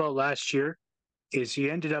thing about last year is he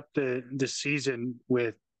ended up the season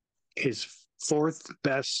with his fourth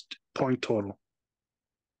best point total.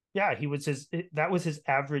 Yeah, that was his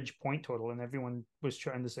average point total, and everyone was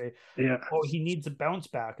trying to say, "Oh, he needs a bounce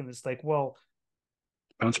back," and it's like, well,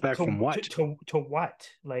 bounce back from what? To what?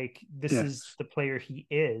 Like, this is the player he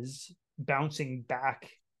is. Bouncing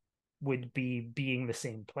back would be being the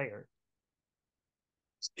same player.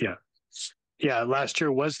 Yeah. Last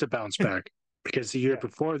year was the bounce back because the year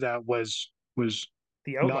before that was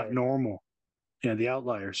the outlier. Not normal. Yeah, the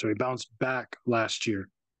outlier. So he bounced back last year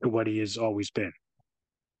to what he has always been.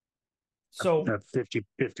 So a 50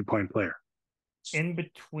 point player. In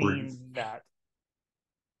between that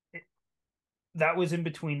was in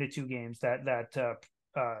between the two games, that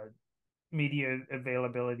media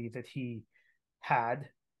availability that he had,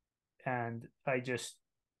 and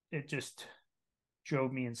it just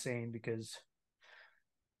drove me insane because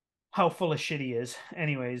how full of shit he is.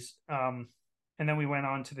 Anyways, and then we went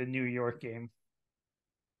on to the New York game.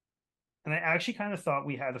 And I actually kind of thought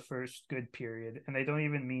we had a first good period. And I don't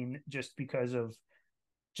even mean just because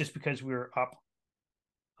we were up.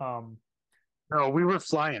 No, we were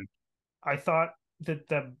flying. I thought that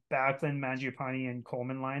the Backlund, Mangiapane, and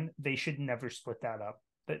Coleman line, they should never split that up.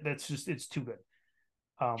 That's just, it's too good.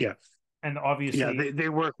 And obviously, they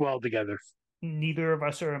work well together. Neither of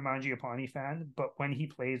us are a Mangiapane fan, but when he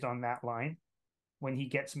plays on that line, when he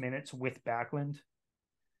gets minutes with Backlund,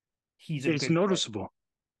 it's noticeable.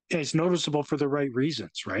 Yeah, it's noticeable for the right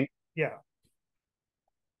reasons, right? Yeah.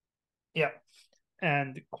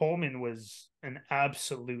 And Coleman was an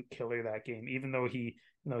absolute killer that game, even though he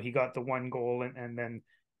got the one goal and then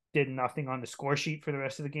did nothing on the score sheet for the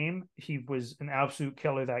rest of the game. He was an absolute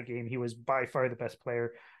killer that game. He was by far the best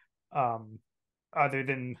player, other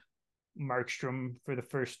than Markstrom for the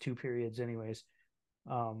first two periods anyways,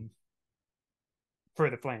 for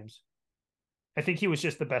the Flames. I think he was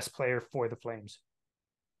just the best player for the Flames.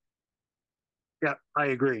 Yeah, I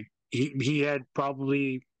agree. He had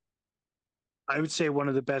probably, I would say, one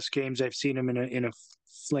of the best games I've seen him in a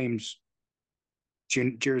Flames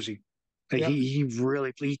jersey. Like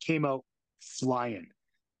he came out flying.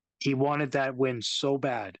 He wanted that win so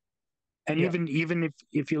bad. And even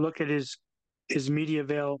if you look at his media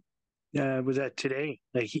avail, was that today?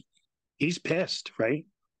 Like he's pissed, right?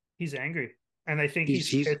 He's angry, and I think he's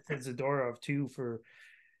pissed at Zadorov too for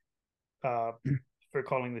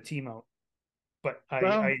calling the team out. But I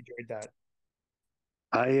enjoyed that.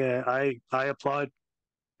 I applaud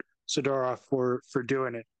Zadorov for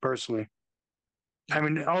doing it personally. I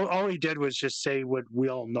mean, all he did was just say what we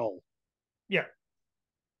all know. Yeah.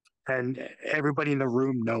 And everybody in the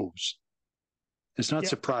room knows. It's not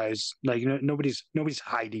surprise. Like nobody's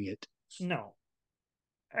hiding it. No.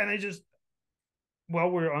 And while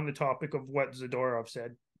we're on the topic of what Zadorov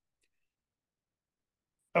said,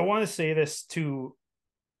 I want to say this to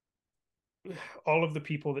all of the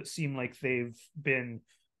people that seem like they've been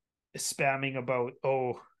spamming about,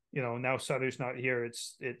 now Sutter's not here.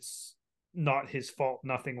 It's not his fault.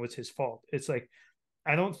 Nothing was his fault. It's like,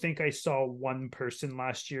 I don't think I saw one person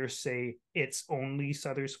last year say it's only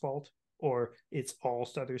Sutter's fault or it's all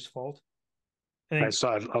Sutter's fault. I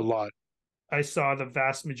saw it a lot. I saw the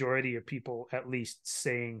vast majority of people at least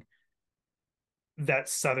saying that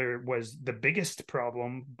Sutter was the biggest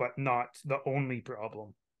problem, but not the only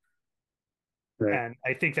problem. Right. And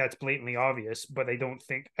I think that's blatantly obvious, but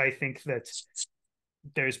I think that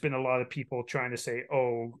there's been a lot of people trying to say,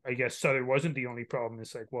 oh, I guess Sutter wasn't the only problem.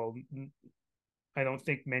 It's like, well, I don't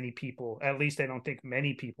think many people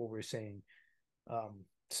were saying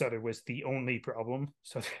Sutter was the only problem.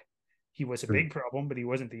 So he was a big problem, but he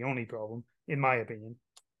wasn't the only problem, in my opinion.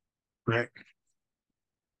 Right.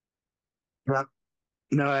 Yeah.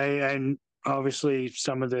 No, and obviously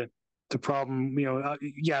some of the problem,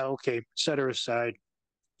 okay, Sutter aside,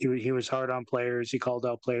 he was hard on players. He called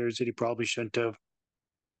out players that he probably shouldn't have.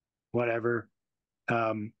 Whatever.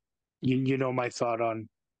 You know my thought on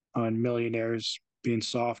millionaires being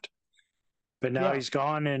soft, but now he's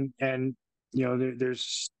gone, and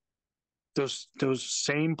there's those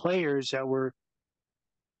same players that were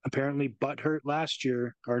apparently butthurt last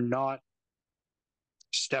year are not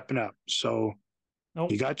stepping up. So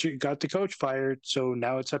Nope. you got the coach fired. So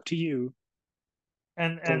now it's up to you.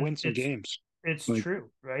 And Go win some games. It's Like, true,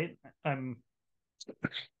 right?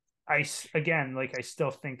 I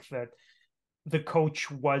still think that the coach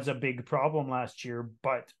was a big problem last year,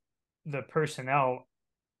 but the personnel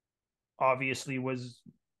obviously was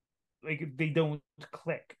like they don't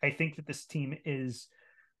click. I think that this team is,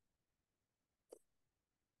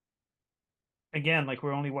 again, like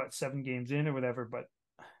we're only 7 games in or whatever, but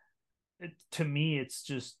to me it's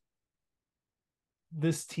just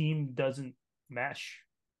this team doesn't mesh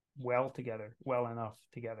well enough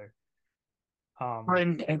together.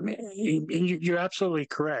 and you're absolutely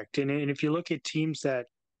correct. And if you look at teams that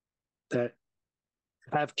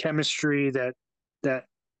have chemistry, that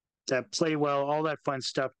play well, all that fun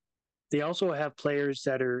stuff, they also have players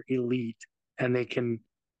that are elite, and they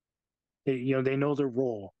know their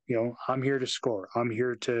role. I'm here to score. I'm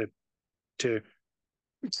here to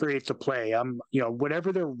create the play.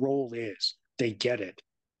 Whatever their role is, they get it.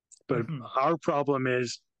 But our problem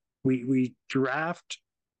is we draft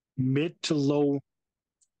mid to low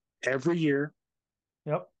every year.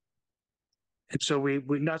 Yep. And so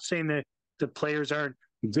we're not saying that the players aren't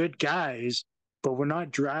good guys, but we're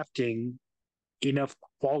not drafting enough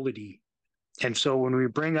quality. And so when we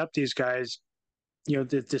bring up these guys,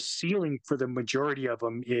 the ceiling for the majority of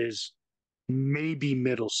them is maybe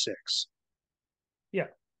middle six. Yeah.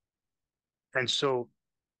 And so,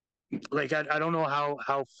 like, I don't know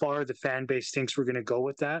how far the fan base thinks we're going to go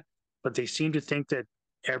with that, but they seem to think that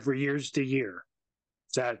every year's the year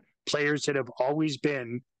that players that have always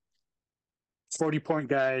been 40-point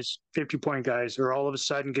guys, 50-point guys are all of a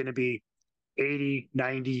sudden going to be 80,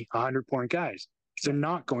 90, 100-point guys. They're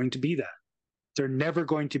not going to be that. They're never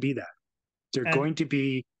going to be that. They're going to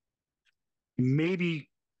be maybe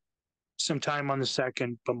some time on the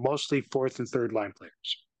second, but mostly fourth and third line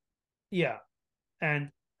players. Yeah. And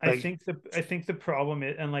I think the problem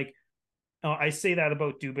is, and I say that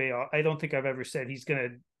about Dubé. I don't think I've ever said he's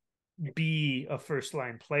going to be a first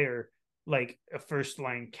line player, like a first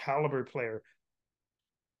line caliber player.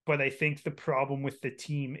 But I think the problem with the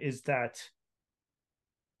team is that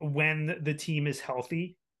when the team is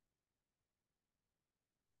healthy,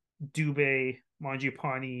 Dubé,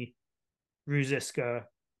 Mangiapane, Ruzicka,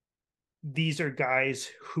 these are guys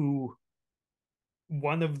who,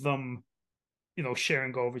 one of them,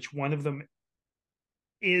 Sharangovich, one of them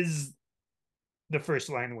is the first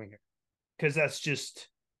line winger, because that's just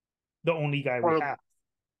the only guy we have,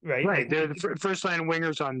 right? Right, they're the first line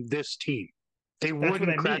wingers on this team. They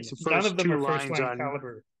wouldn't crack the first None of them two are first lines line on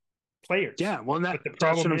caliber players. Yeah, well, but the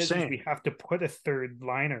problem is we have to put a third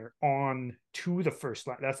liner on to the first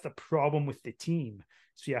line. That's the problem with the team.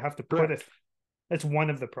 So you have to put that's one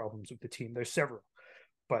of the problems with the team. There's several,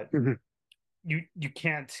 but you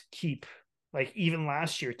can't keep, like, even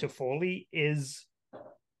last year, Toffoli is,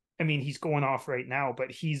 he's going off right now,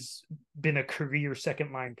 but he's been a career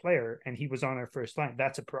second line player and he was on our first line.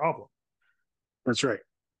 That's a problem. That's right.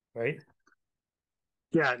 Right.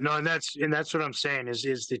 Yeah, no, and that's what I'm saying is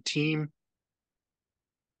the team,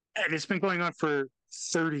 and it's been going on for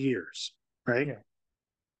 30 years, right? Yeah.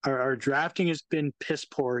 Our drafting has been piss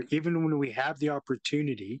poor. Even when we have the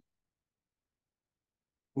opportunity,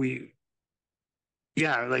 what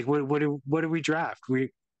do we draft? We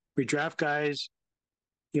draft guys,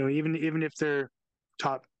 even if they're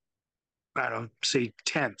top, I don't know, say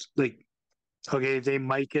 10th, like, okay, they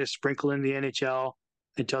might get a sprinkle in the NHL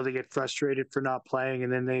until they get frustrated for not playing,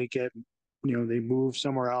 and then they get, they move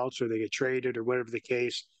somewhere else, or they get traded, or whatever the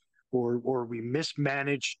case, or we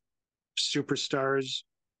mismanage superstars.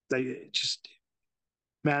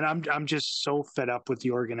 I'm just so fed up with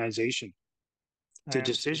the organization. The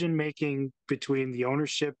decision making between the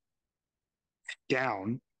ownership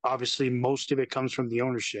down, obviously most of it comes from the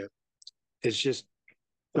ownership, it's just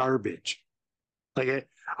garbage. Like,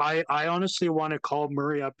 I honestly want to call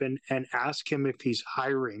Murray up and ask him if he's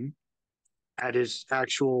hiring at his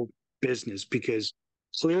actual business, because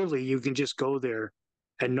clearly you can just go there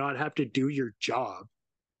and not have to do your job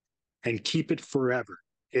and keep it forever.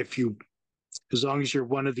 As long as you're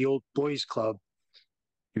one of the old boys club,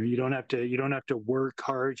 you don't have to work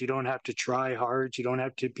hard. You don't have to try hard. You don't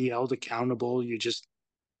have to be held accountable. You just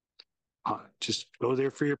go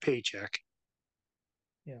there for your paycheck.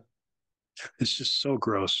 Yeah. It's just so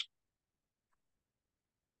gross.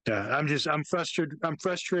 Yeah, I'm frustrated. I'm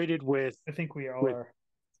frustrated with. I think we all are.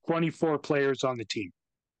 24 players on the team.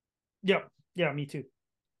 Yep. Yeah, me too.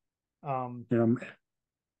 I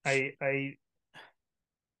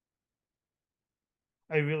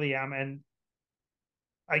really am, and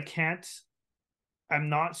I'm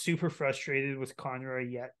not super frustrated with Conroy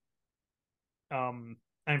yet. I'm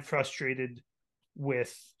frustrated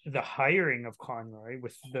with the hiring of Conroy,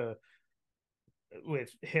 with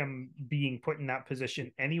him being put in that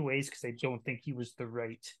position anyways, because I don't think he was the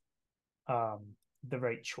right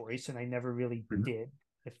choice, and I never really did.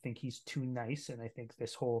 I think he's too nice, and I think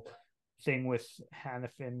this whole thing with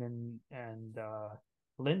Hanifin and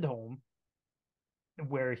Lindholm,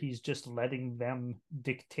 where he's just letting them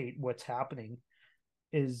dictate what's happening,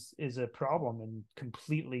 is a problem and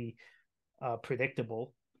completely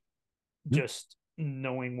predictable. Just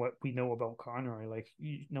knowing what we know about Conroy, like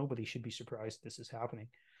nobody should be surprised this is happening.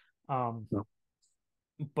 No.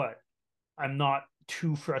 But I'm not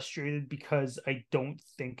too frustrated because I don't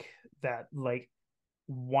think that like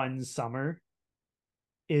one summer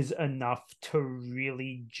is enough to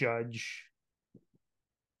really judge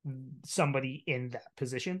somebody in that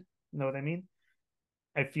position. You know what I mean?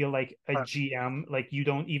 I feel like a GM, like you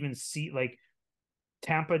don't even see, like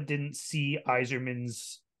Tampa didn't see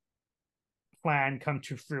Yzerman's plan come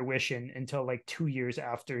to fruition until like 2 years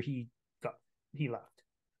after he left.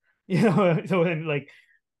 You know, so and like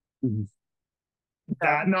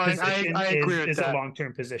that position I agree with is that. a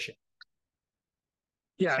long-term position.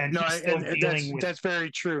 Yeah, and no, he's still and dealing with that's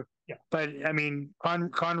very true. Yeah. But I mean,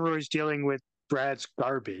 Conroy's dealing with Brad's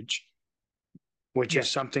garbage, which is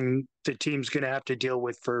something the team's going to have to deal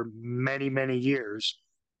with for many, many years.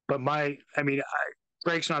 But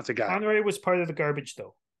Greg's not the guy. Conroy was part of the garbage,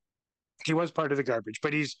 though. He was part of the garbage,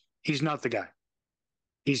 but he's not the guy.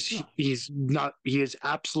 He's not. He is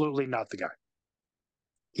absolutely not the guy.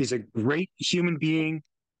 He's a great human being.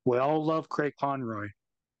 We all love Craig Conroy.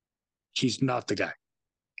 He's not the guy.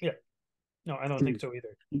 Yeah. No, I don't think so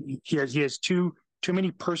either. He has too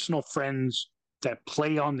many personal friends that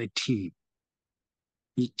play on the team.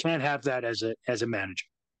 You can't have that as a manager.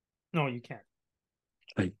 No, you can't.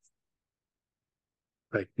 Like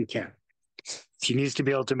you can't. He needs to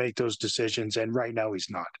be able to make those decisions, and right now he's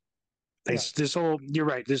not. This whole, you're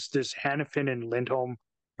right. This Hanifin and Lindholm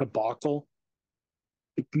debacle.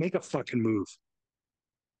 Make a fucking move.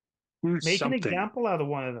 Make something. An example out of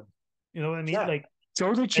one of them. You know what I mean? Yeah. Like,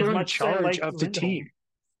 so that you're in charge of the team.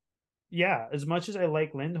 Yeah, as much as I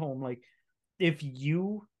like Lindholm, like if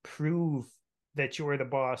you prove that you're the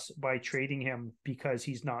boss by trading him because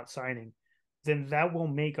he's not signing, then that will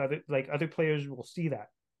make other players will see that,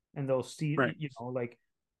 and they'll see, right. You know, like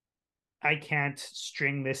I can't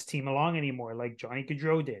string this team along anymore, like Johnny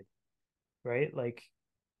Gaudreau did, right? Like,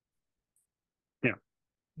 yeah,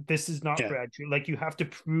 this is not Brad. Like, you have to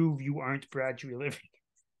prove you aren't Brad Treliving,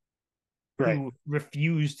 right, who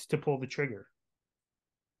refused to pull the trigger.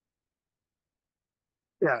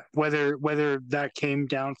 Yeah, whether that came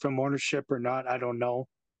down from ownership or not, I don't know.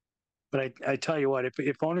 But I tell you what,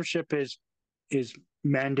 if ownership is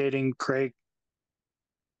mandating Craig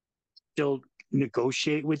still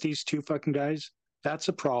negotiate with these two fucking guys, that's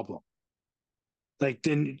a problem. Like,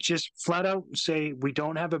 then just flat out say, we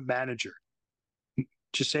don't have a manager.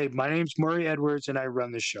 Just say, my name's Murray Edwards and I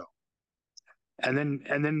run the show. And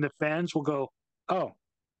then the fans will go, oh,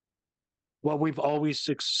 well, we've always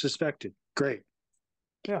suspected. Great.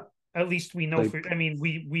 Yeah. At least we know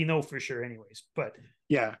we know for sure anyways, but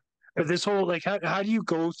yeah. But this whole, like, how do you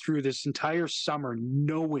go through this entire summer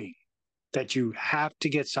knowing that you have to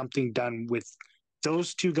get something done with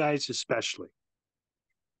those two guys especially,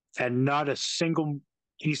 and not a single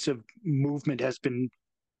piece of movement has been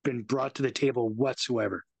brought to the table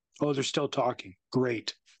whatsoever? Oh, they're still talking.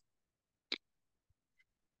 Great.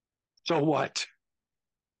 So what?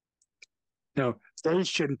 No, they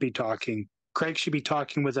shouldn't be talking. Craig should be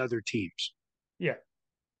talking with other teams. Yeah.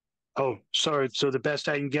 Oh, sorry. So the best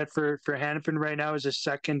I can get for Hanifin right now is a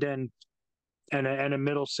second and a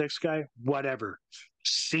middle six guy. Whatever.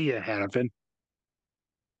 See ya, Hanifin.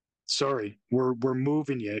 Sorry, we're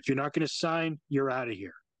moving you. If you're not going to sign, you're out of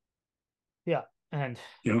here. Yeah, and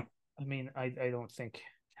I mean, I don't think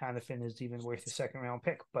Hanifin is even worth a second round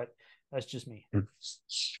pick, but that's just me.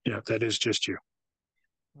 Yeah, that is just you.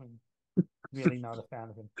 I'm really not a fan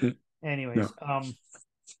of him. Anyways,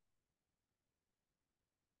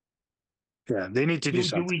 yeah, they need to do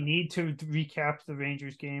something. Do we need to recap the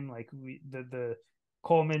Rangers game? Like, the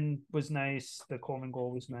Coleman was nice, the Coleman goal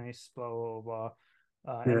was nice, blah blah blah.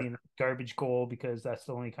 I mean, garbage goal because that's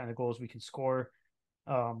the only kind of goals we can score.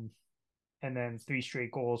 And then 3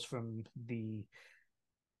 straight goals from the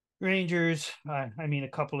Rangers. I mean, a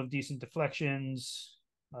couple of decent deflections.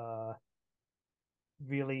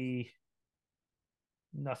 Really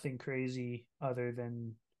nothing crazy other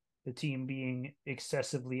than the team being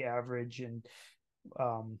excessively average and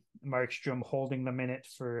Markstrom holding them in it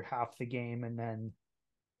for half the game and then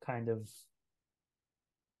kind of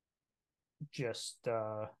just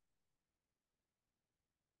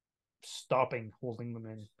stopping holding them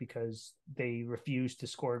in because they refused to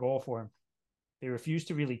score a goal for him. They refused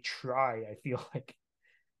to really try, I feel like.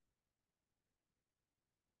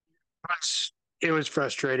 It was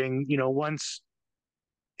frustrating. Once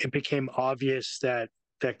it became obvious that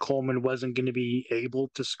Coleman wasn't going to be able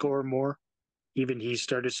to score more, even he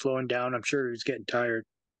started slowing down. I'm sure he was getting tired.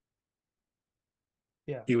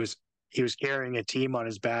 Yeah. He was carrying a team on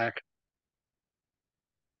his back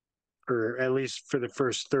for at least for the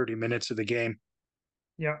first 30 minutes of the game.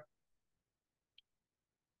 Yeah.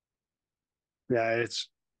 Yeah,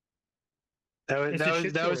 that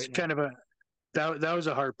was right kind of that was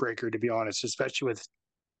a heartbreaker, to be honest, especially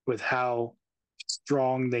with how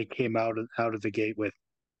strong they came out of the gate with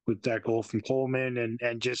that goal from Coleman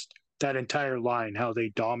and just that entire line, how they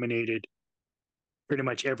dominated pretty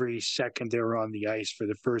much every second they were on the ice for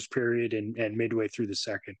the first period and midway through the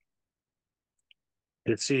second.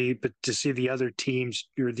 To see the other teams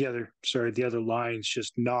or the other lines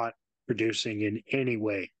just not producing in any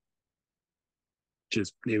way,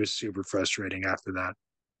 it was super frustrating after that.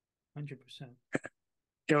 100%.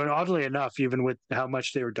 And oddly enough, even with how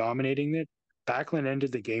much they were dominating it, Backlund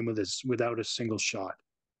ended the game without a single shot.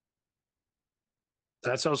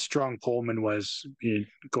 That's how strong Coleman was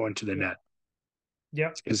going to the net.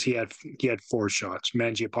 Yep. Because he had 4 shots.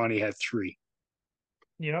 Mangiapane had 3.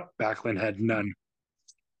 Yep. Backlund had none.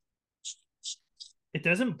 It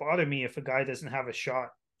doesn't bother me if a guy doesn't have a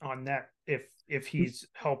shot on net if he's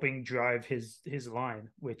helping drive his line,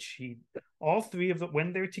 which all three of them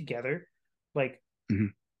when they're together, like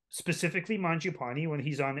specifically Mangiapane, when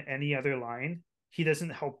he's on any other line, he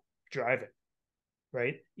doesn't help drive it.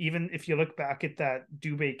 Right? Even if you look back at that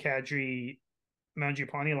Dubé, Kadri,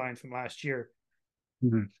 Mangiapane line from last year,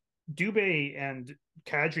 Dubé and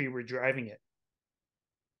Kadri were driving it.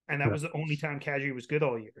 And that was the only time Kadri was good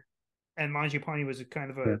all year. And Mangiapane was kind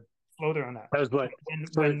of a floater on that. That was what?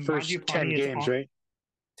 When first 10 games, right?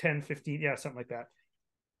 10, 15, yeah, something like that.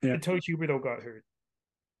 Yeah. Until Huberdeau got hurt.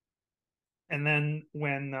 And then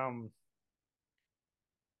when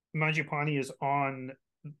Mangiapane is on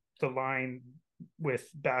the line with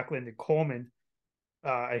Backlund and Coleman,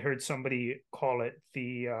 I heard somebody call it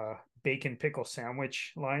the bacon pickle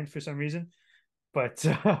sandwich line for some reason, but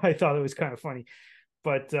I thought it was kind of funny.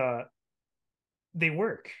 But they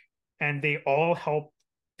work, and they all help.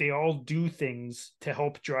 They all do things to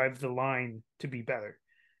help drive the line to be better.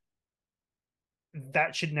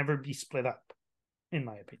 That should never be split up, in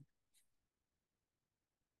my opinion.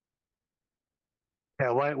 Yeah,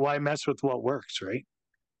 why mess with what works, right?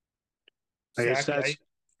 I guess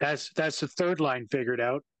that's the third line figured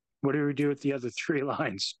out. What do we do with the other 3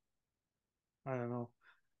 lines? I don't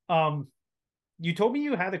know. You told me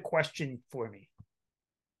you had a question for me.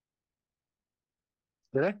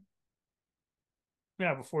 Did I?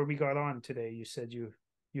 Yeah, before we got on today, you said you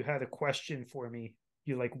had a question for me.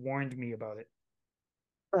 You warned me about it.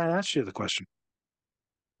 I asked you the question.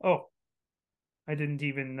 Oh, I didn't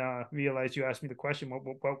even realize you asked me the question. What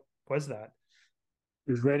was that?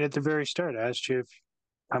 It was right at the very start. I asked you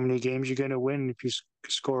how many games you're going to win if you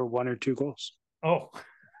score 1 or 2 goals. Oh,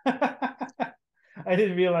 I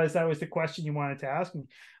didn't realize that was the question you wanted to ask me.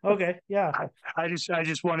 Okay, yeah. I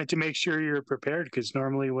just wanted to make sure you're prepared, because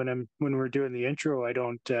normally when we're doing the intro, I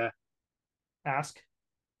don't ask.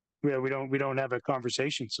 Yeah, we don't have a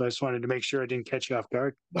conversation, so I just wanted to make sure I didn't catch you off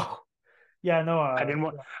guard. No. Yeah, no. I didn't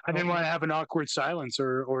want to have an awkward silence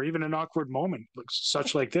or even an awkward moment,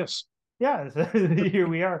 such like this. Yeah, here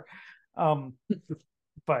we are.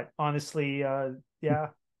 But honestly, yeah,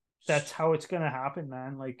 that's how it's gonna happen,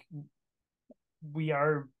 man. We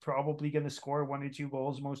are probably going to score 1 or 2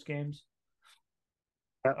 goals most games.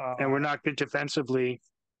 And we're not good defensively.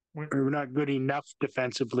 We're not good enough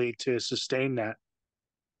defensively to sustain that.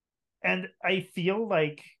 And I feel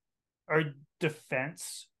like our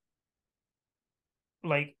defense,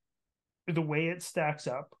 the way it stacks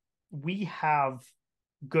up, we have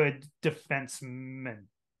good defensemen.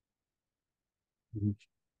 Mm-hmm.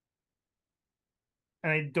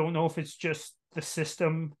 And I don't know if it's just the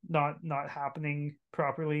system not happening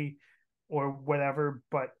properly or whatever,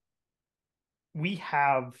 but we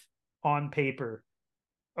have on paper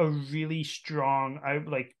a really strong,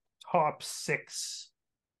 top 6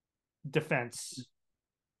 defense,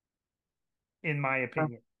 in my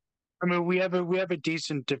opinion. I mean, we have a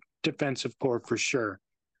decent defensive core for sure.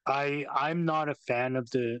 I'm not a fan of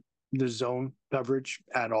the zone coverage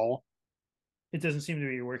at all. It doesn't seem to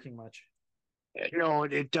be working much. No,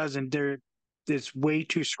 it doesn't. it's way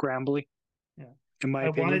too scrambly. Yeah. In my I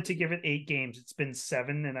opinion. wanted to give it 8 games. It's been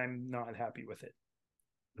 7, and I'm not happy with it.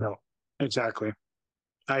 No, exactly.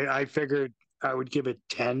 I figured I would give it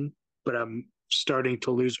 10, but I'm starting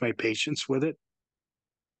to lose my patience with it.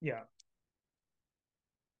 Yeah.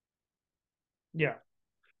 Yeah.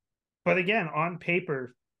 But again, on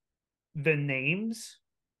paper, the names,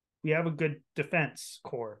 we have a good defense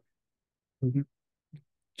core. Mhm.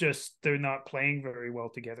 Just they're not playing very well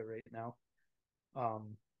together right now.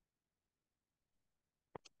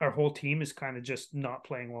 Our whole team is kind of just not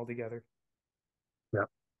playing well together. Yeah.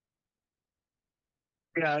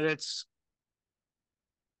 Yeah, it's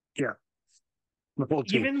yeah. The whole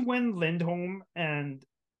team. Even when Lindholm and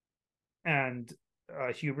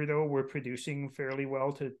Huberdeau were producing fairly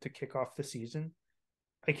well to kick off the season.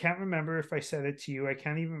 I can't remember if I said it to you. I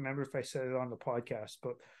can't even remember if I said it on the podcast,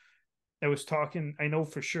 but I know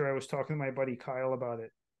for sure I was talking to my buddy Kyle about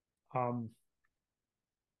it.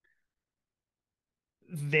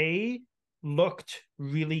 They looked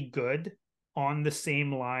really good on the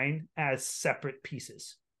same line as separate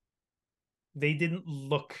pieces. They didn't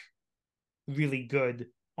look really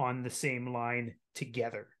good on the same line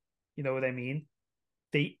together. You know what I mean?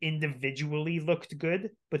 They individually looked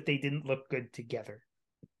good, but they didn't look good together.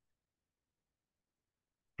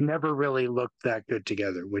 Never really looked that good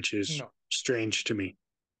together, which is strange to me.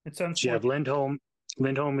 It's unfortunate. You have Lindholm.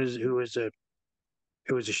 Lindholm who is a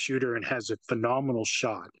shooter and has a phenomenal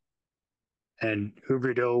shot, and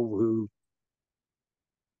Huberdeau, who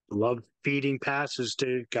loved feeding passes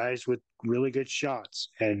to guys with really good shots,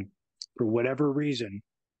 and for whatever reason,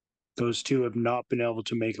 those two have not been able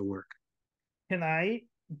to make it work. Can I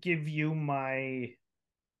give you my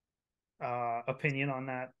opinion on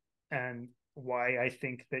that and why I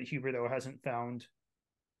think that Huberdeau hasn't found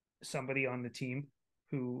somebody on the team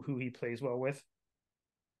who he plays well with?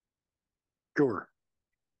 Sure.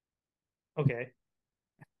 Okay.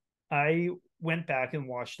 I went back and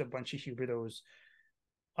watched a bunch of Huberdeau's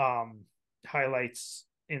highlights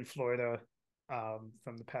in Florida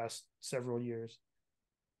from the past several years.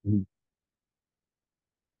 Mm-hmm.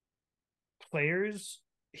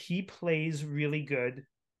 He plays really good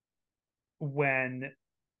when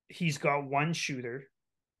he's got one shooter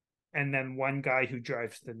and then one guy who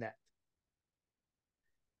drives the net.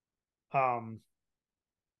 The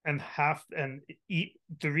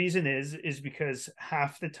reason is because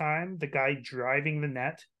half the time the guy driving the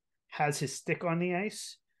net has his stick on the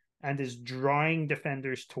ice and is drawing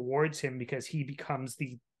defenders towards him because he becomes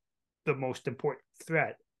the most important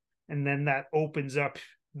threat, and then that opens up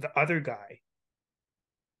the other guy,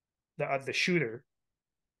 the shooter,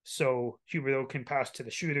 so Huberdeau can pass to the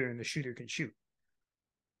shooter and the shooter can shoot.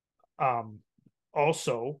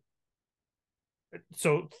 Also,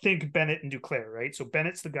 so think Bennett and Duclair, right? So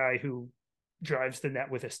Bennett's the guy who drives the net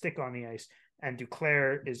with a stick on the ice, and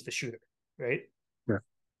Duclair is the shooter, right? Yeah.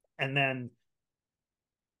 And then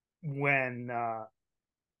when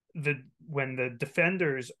the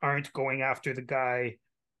defenders aren't going after the guy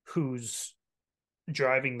who's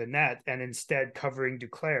driving the net and instead covering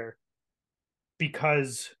Duclair,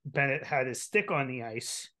 because Bennett had his stick on the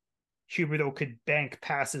ice, Huberdeau could bank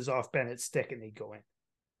passes off Bennett's stick and they'd go in.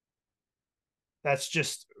 That's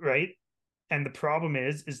just right. And the problem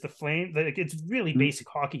is the Flame, like, it's really basic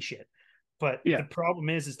hockey shit. But the problem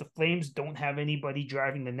is the Flames don't have anybody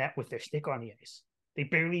driving the net with their stick on the ice. They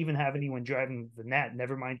barely even have anyone driving the net,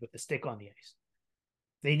 never mind with the stick on the ice.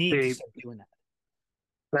 They need to start doing that.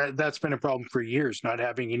 That's been a problem for years, not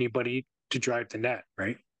having anybody to drive the net,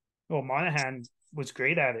 right? Well, Monahan was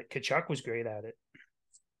great at it. Tkachuk was great at it.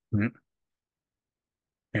 Mm-hmm.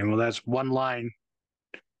 And well, that's one line.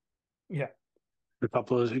 Yeah. A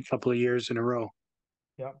couple of years in a row.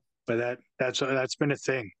 Yeah. But that's been a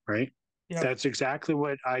thing, right? Yeah. That's exactly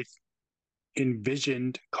what I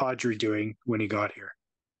envisioned Kadri doing when he got here.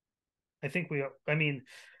 I didn't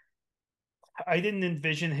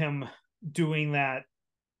envision him doing that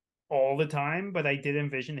all the time, but I did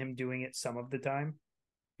envision him doing it some of the time.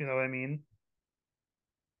 You know what I mean?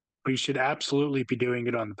 But he should absolutely be doing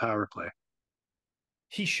it on the power play.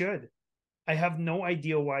 He should. I have no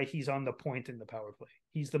idea why he's on the point in the power play.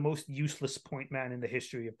 He's the most useless point man in the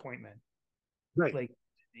history of point men. Right. Like,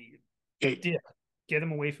 get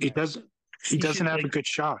him away from that. He doesn't have a good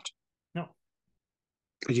shot. No.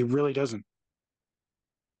 He really doesn't.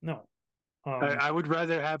 No. I would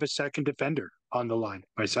rather have a second defender on the line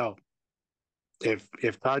myself. If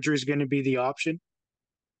Kadri is going to be the option,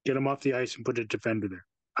 get him off the ice and put a defender there.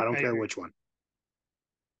 I don't care which one.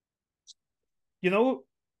 You know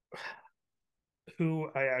who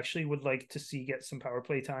I actually would like to see get some power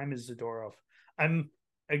play time is Zadorov. I'm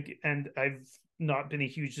and I've not been a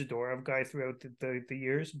huge Zadorov guy throughout the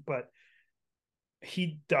years, but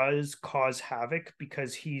he does cause havoc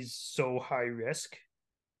because he's so high risk.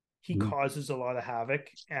 He causes a lot of havoc,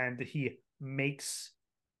 and he makes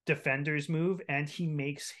defenders move, and he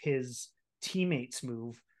makes his teammates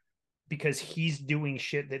move because he's doing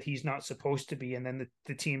shit that he's not supposed to be. And then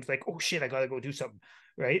the team's like, oh shit, I got to go do something.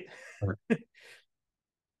 Right.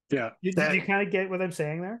 Yeah. Did you kind of get what I'm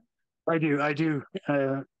saying there? I do.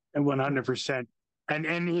 100%.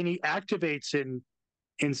 And he activates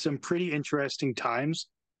in some pretty interesting times.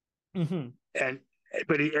 Mm-hmm.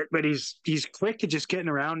 But he's quick at just getting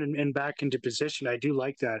around and back into position. I do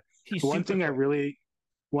like that. One thing quick.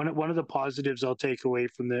 One of the positives I'll take away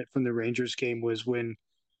from the Rangers game was when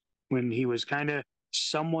he was kind of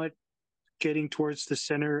somewhat getting towards the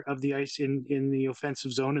center of the ice in the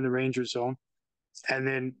offensive zone, in the Rangers zone, and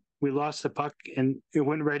then we lost the puck and it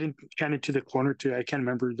went right in kind of to the corner to, I can't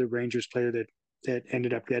remember the Rangers player that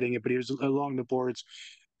ended up getting it, but he was along the boards,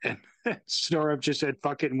 and Zadorov just said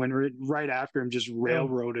fuck it and went right after him, just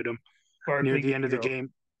railroaded him near the end of the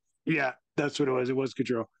game. Yeah, that's what it was. It was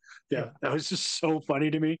Gaudreau. Yeah, that was just so funny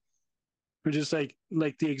to me. We're just like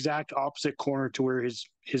the exact opposite corner to where his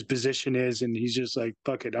position is, and he's just like,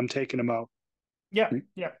 fuck it, I'm taking him out. Yeah,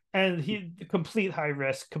 yeah. And he complete high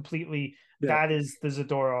risk, completely. Yeah. That is the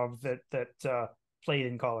Zadorov that played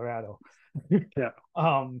in Colorado. Yeah.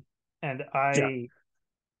 And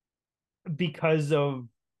because of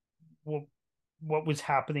what was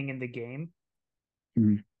happening in the game,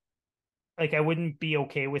 like I wouldn't be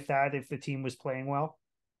okay with that if the team was playing well,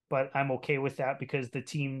 but I'm okay with that because the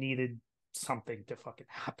team needed something to fucking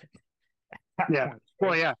happen. Yeah. Point, right?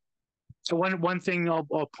 Well, yeah. So one thing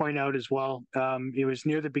I'll point out as well. It was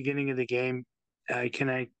near the beginning of the game. I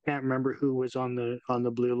can't remember who was on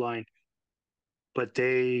the blue line, but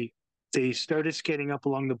they started skating up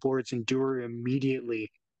along the boards, and Dewar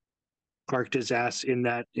immediately parked his ass in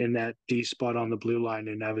that D spot on the blue line,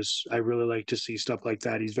 and I really like to see stuff like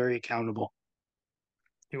that. He's very accountable.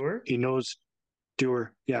 Dewar? He knows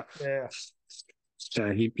Dewar. Yeah. Yeah.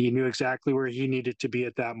 He knew exactly where he needed to be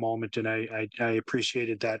at that moment, and I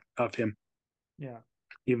appreciated that of him. Yeah.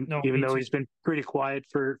 Even though he's been pretty quiet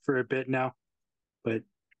for a bit now, but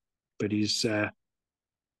he's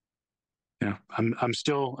I'm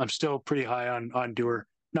still pretty high on Dewar.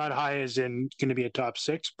 Not high as in going to be a top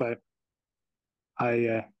 6, but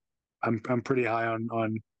I'm pretty high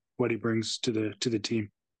on what he brings to the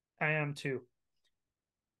team. I am too.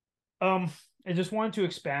 I just wanted to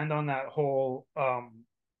expand on that whole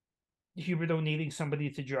Huberdeau needing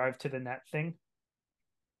somebody to drive to the net thing.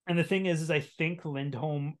 And the thing is I think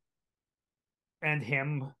Lindholm and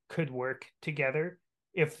him could work together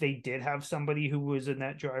if they did have somebody who was a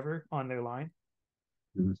net driver on their line.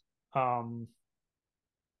 Mm-hmm.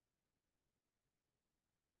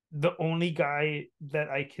 The only guy that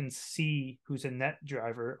I can see who's a net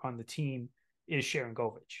driver on the team is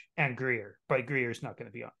Sharangovich and Greer, but Greer's not going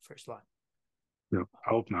to be on the first line. No, I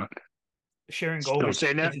hope not.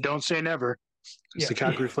 Sharangovich. Don't say never. It's the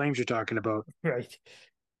Calgary Flames you're talking about, right?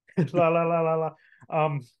 La la la la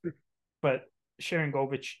la. But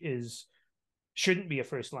Sharangovich shouldn't be a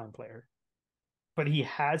first line player, but he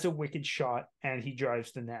has a wicked shot and he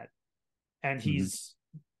drives the net, and he's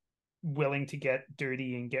willing to get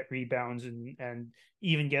dirty and get rebounds and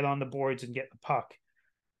even get on the boards and get the puck.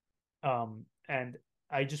 And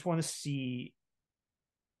I just want to see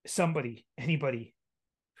anybody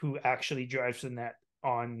who actually drives the net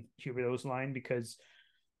on Huberdeau's line, because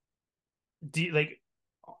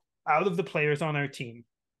out of the players on our team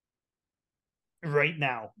right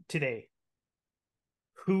now, today,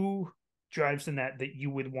 who drives the net that you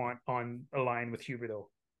would want on a line with Huberdeau?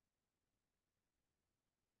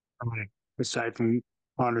 Aside from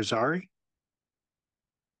Connor Zary?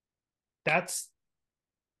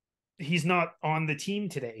 He's not on the team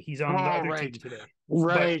today. He's on the other team today.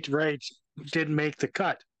 Right. Didn't make the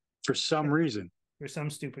cut for some reason. For some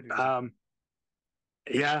stupid reason.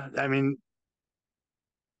 Yeah, I mean,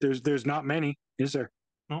 there's not many, is there?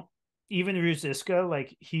 No. Even Ruzicka,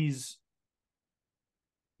 like, he's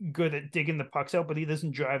good at digging the pucks out, but he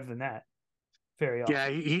doesn't drive the net very often. Yeah,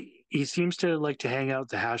 he seems to like to hang out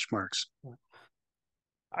the hash marks.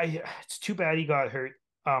 It's too bad he got hurt.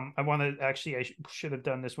 I should have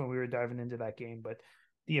done this when we were diving into that game, but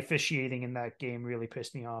the officiating in that game really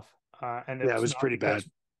pissed me off. And it was pretty bad.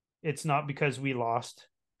 It's not because we lost,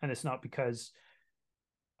 and it's not because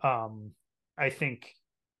I think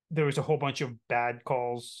there was a whole bunch of bad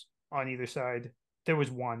calls on either side. There was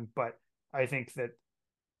one, but I think that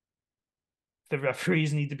the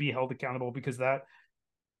referees need to be held accountable, because that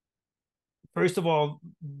First of all,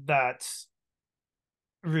 that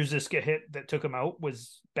Ruzicka hit that took him out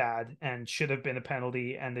was bad and should have been a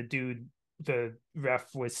penalty. And the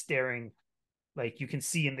ref was staring, like you can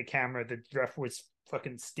see in the camera, the ref was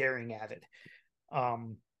fucking staring at it.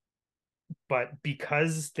 But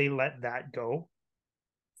because they let that go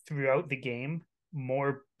throughout the game,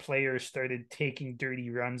 more players started taking dirty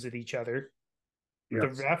runs at each other. Yes.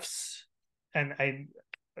 The refs, and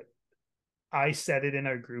I said it in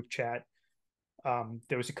our group chat.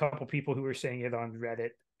 There was a couple people who were saying it on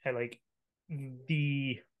Reddit. And like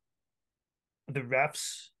the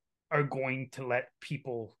refs are going to let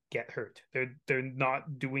people get hurt. They're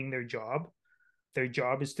not doing their job. Their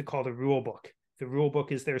job is to call the rule book. The rule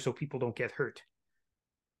book is there so people don't get hurt.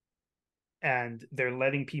 And they're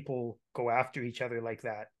letting people go after each other like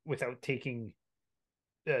that without taking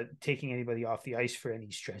anybody off the ice for any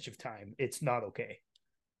stretch of time. It's not okay.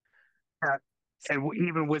 And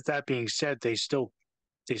even with that being said, they still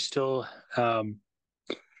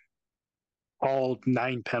all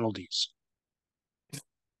 9 penalties,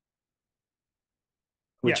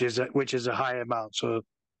 which is a high amount. So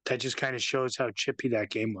that just kind of shows how chippy that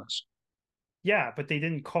game was. Yeah, but they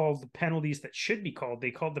didn't call the penalties that should be called.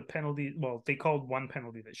 They called the penalty. Well, they called one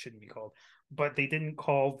penalty that shouldn't be called, but they didn't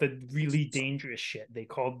call the really dangerous shit. They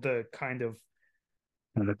called the kind of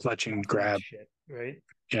the clutching grab shit, right?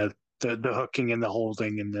 Yeah, the hooking and the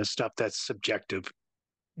holding and the stuff that's subjective.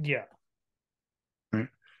 Yeah. Right.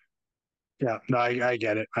 Yeah, no, I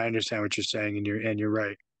get it. I understand what you're saying, and you're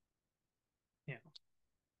right. Yeah.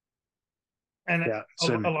 And yeah,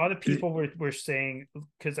 a lot of people were saying,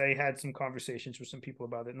 because I had some conversations with some people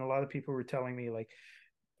about it, and a lot of people were telling me like,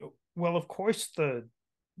 well, of course the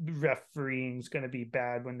refereeing is going to be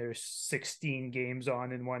bad when there's 16 games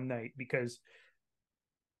on in one night because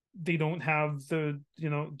they don't have the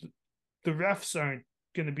refs aren't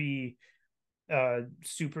going to be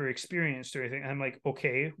super experienced or anything. I'm like,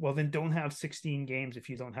 okay, well then don't have 16 games if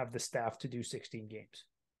you don't have the staff to do 16 games.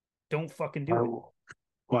 Don't fucking do it.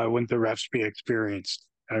 Why wouldn't the refs be experienced?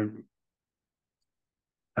 Well,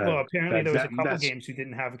 apparently there was a couple games who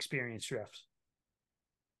didn't have experienced refs.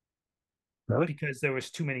 Really? Because there was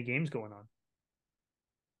too many games going on.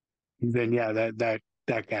 Then yeah, that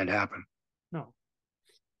can't happen. No.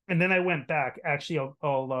 And then I went back. Actually,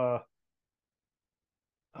 I'll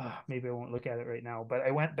maybe I won't look at it right now, but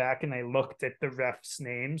I went back and I looked at the refs'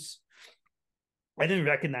 names. I didn't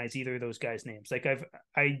recognize either of those guys' names. Like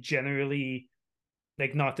I generally,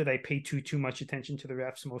 like, not that I pay too much attention to the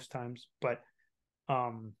refs most times, but I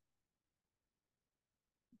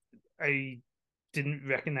didn't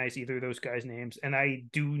recognize either of those guys' names. And I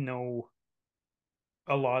do know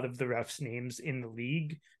a lot of the refs' names in the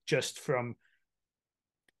league just from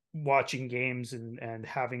watching games and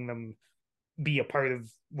having them be a part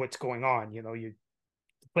of what's going on. You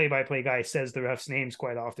play-by-play guy says the refs' names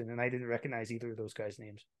quite often, and I didn't recognize either of those guys'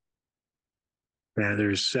 names. Yeah,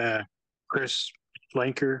 there's Chris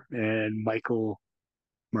Blanker and Michael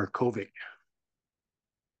Markovic.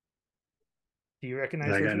 Do you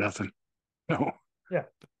recognize? I got nothing. No. Yeah.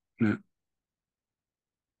 No.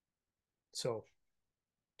 So,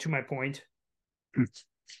 to my point.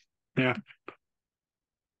 Yeah.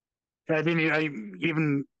 I mean, I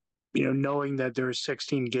even knowing that there were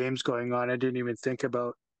 16 games going on, I didn't even think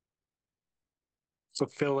about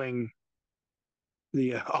fulfilling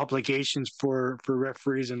the obligations for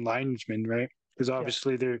referees and linesmen, right? Because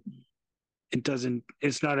obviously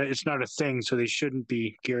it's not a thing, so they shouldn't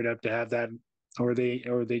be geared up to have that, or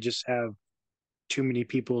they just have too many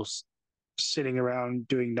people sitting around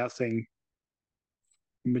doing nothing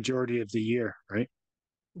majority of the year, right?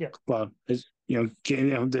 Yeah. Well,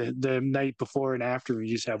 the night before and after, we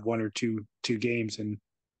just have one or two games, and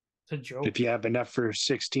it's a joke. If you have enough for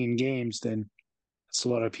 16 games, then it's a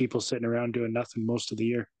lot of people sitting around doing nothing most of the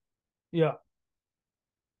year. Yeah.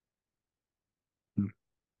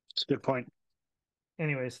 It's a good point.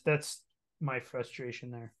 Anyways, that's my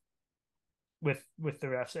frustration there with the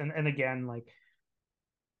refs. And again, like,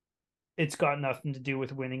 it's got nothing to do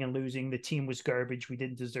with winning and losing. The team was garbage. We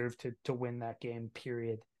didn't deserve to win that game,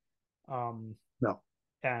 period. No.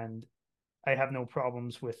 And I have no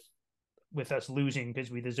problems with us losing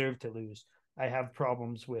because we deserve to lose. I have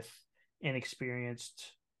problems with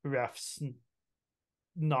inexperienced refs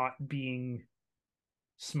not being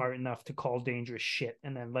smart enough to call dangerous shit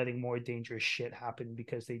and then letting more dangerous shit happen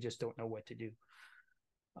because they just don't know what to do.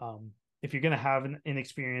 If you're going to have an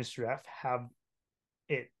inexperienced ref, have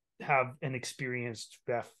an experienced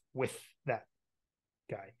ref with that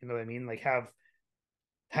guy. You know what I mean? Like have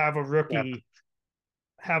a rookie,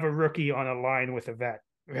 have a rookie on a line with a vet,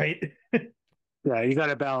 right? Yeah, you got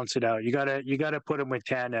to balance it out. You got to put him with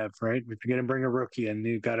Tanev, right? If you're going to bring a rookie in,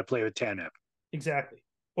 you got to play with Tanev. Exactly.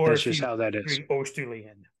 Or That's if just you how that is. bring Osterley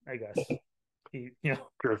in, I guess he,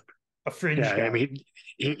 Sure. a fringe Yeah, guy. I mean,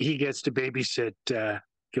 he gets to babysit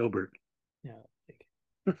Gilbert.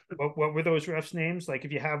 Yeah. What were those refs' names? Like,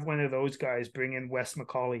 if you have one of those guys, bring in Wes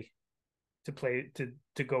McCauley to play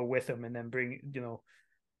to go with him, and then bring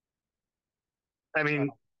I mean,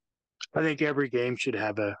 I think every game should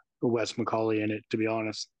have a Wes McCauley in it. To be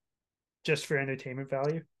honest, just for entertainment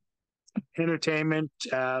value. Entertainment.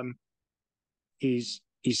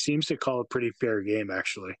 He seems to call a pretty fair game,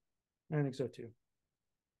 actually. I think so too.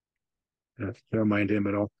 Don't mind him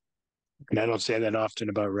at all. And I don't say that often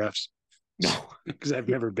about refs. No, because I've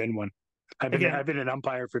never been one. I've been an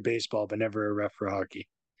umpire for baseball, but never a ref for hockey.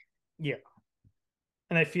 Yeah.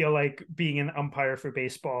 And I feel like being an umpire for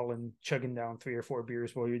baseball and chugging down 3 or 4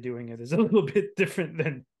 beers while you're doing it is a little bit different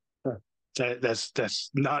than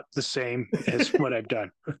that's not the same as what I've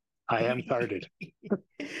done. I am carded.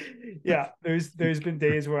 Yeah, there's been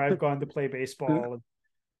days where I've gone to play baseball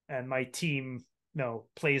and my team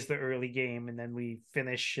plays the early game, and then we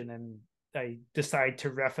finish, and then I decide to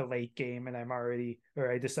ref a late game, and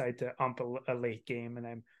I decide to ump a late game, and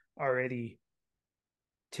I'm already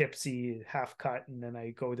tipsy, half cut, and then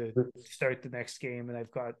I go to start the next game, and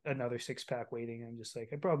I've got another 6-pack waiting. I'm just like,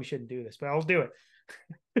 I probably shouldn't do this, but I'll do it.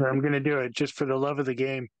 I'm going to do it just for the love of the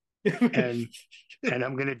game, and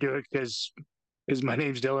I'm going to do it because my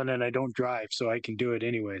name's Dylan and I don't drive, so I can do it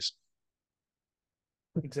anyways.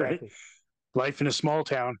 Exactly. Right? Life in a small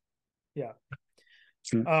town. Yeah.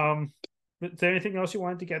 Is there anything else you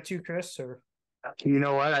wanted to get to, Chris? Or you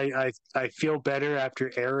know what? I feel better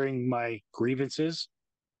after airing my grievances,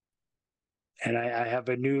 and I have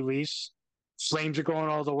a new lease. Flames are going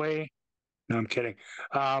all the way. No, I'm kidding.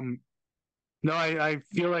 No, I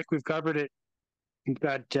feel like we've covered it. We've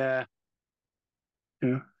got, as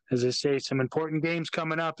I say, some important games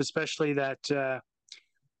coming up, especially that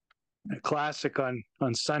classic on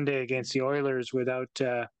Sunday against the Oilers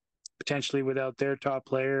potentially without their top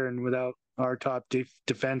player and without our top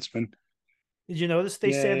defenseman. Did you notice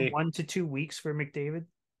they said 1 to 2 weeks for McDavid?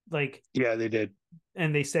 Yeah, they did.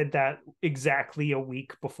 And they said that exactly a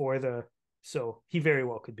week before so he very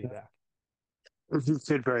well could be back. He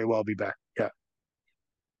could very well be back. Yeah.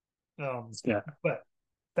 Yeah. But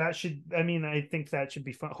I think that should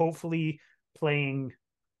be fun. Hopefully playing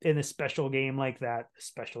in a special game like that,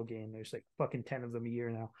 there's like fucking 10 of them a year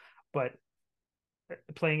now, but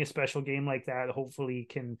playing a special game like that hopefully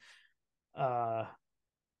can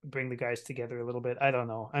bring the guys together a little bit. I don't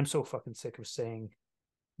know. I'm so fucking sick of saying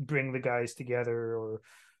bring the guys together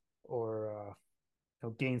or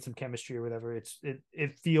gain some chemistry or whatever.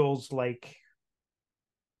 It feels like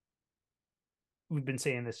we've been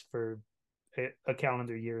saying this for a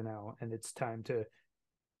calendar year now, and it's time to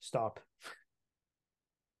stop.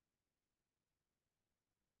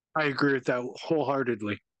 I agree with that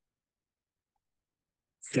wholeheartedly.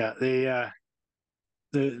 Yeah,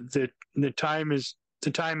 the time is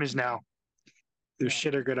now. There's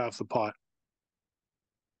shit or get off the pot.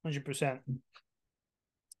 100%.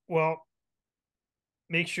 Well,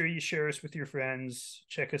 make sure you share us with your friends.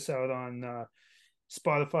 Check us out on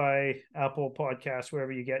Spotify, Apple Podcasts,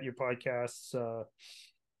 wherever you get your podcasts.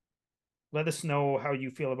 Let us know how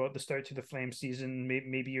you feel about the start to the Flame season.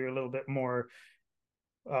 Maybe you're a little bit more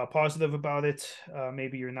positive about it.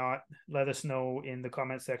 Maybe you're not. Let us know in the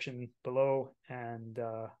comment section below, and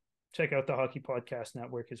check out the Hockey Podcast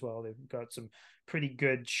Network as well. They've got some pretty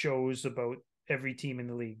good shows about every team in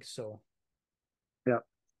the league. So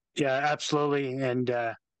yeah, absolutely.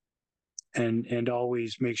 And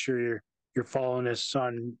always make sure you're following us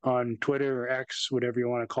on Twitter or X, whatever you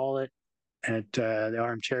want to call it, at the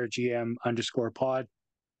Armchair GM _pod.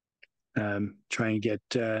 Try and get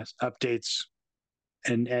updates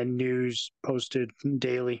and news posted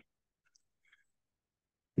daily.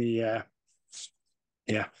 The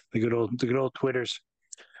good old Twitters.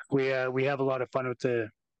 We have a lot of fun with the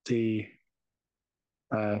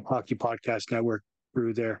Hockey Podcast Network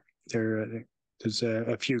crew there. There's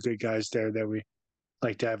a few good guys there that we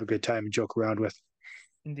like to have a good time and joke around with.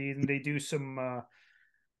 Indeed, and they do some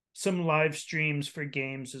live streams for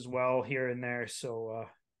games as well here and there. So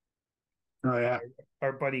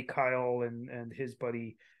our buddy Kyle and his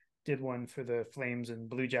buddy did one for the Flames and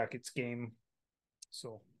Blue Jackets game.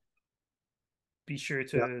 So be sure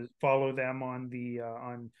to follow them on the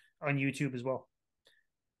on YouTube as well.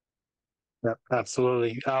 Yep,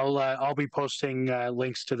 absolutely. I'll be posting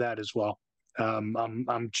links to that as well.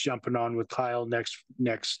 I'm jumping on with Kyle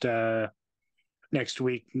next next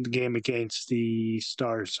week, the game against the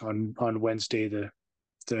Stars on Wednesday, the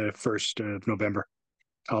 1st of November.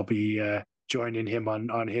 I'll be joining him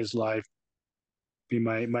on his live. Be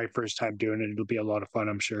my first time doing it. It'll be a lot of fun,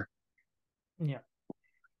 I'm sure. Yeah.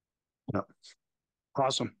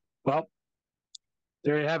 Awesome. Well,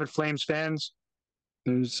 there you have it, Flames fans.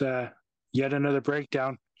 There's yet another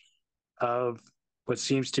breakdown of what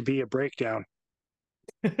seems to be a breakdown.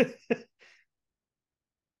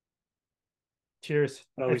 Cheers.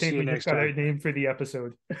 I think we just got our name for the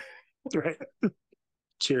episode. Right.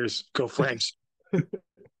 Cheers. Go Flames.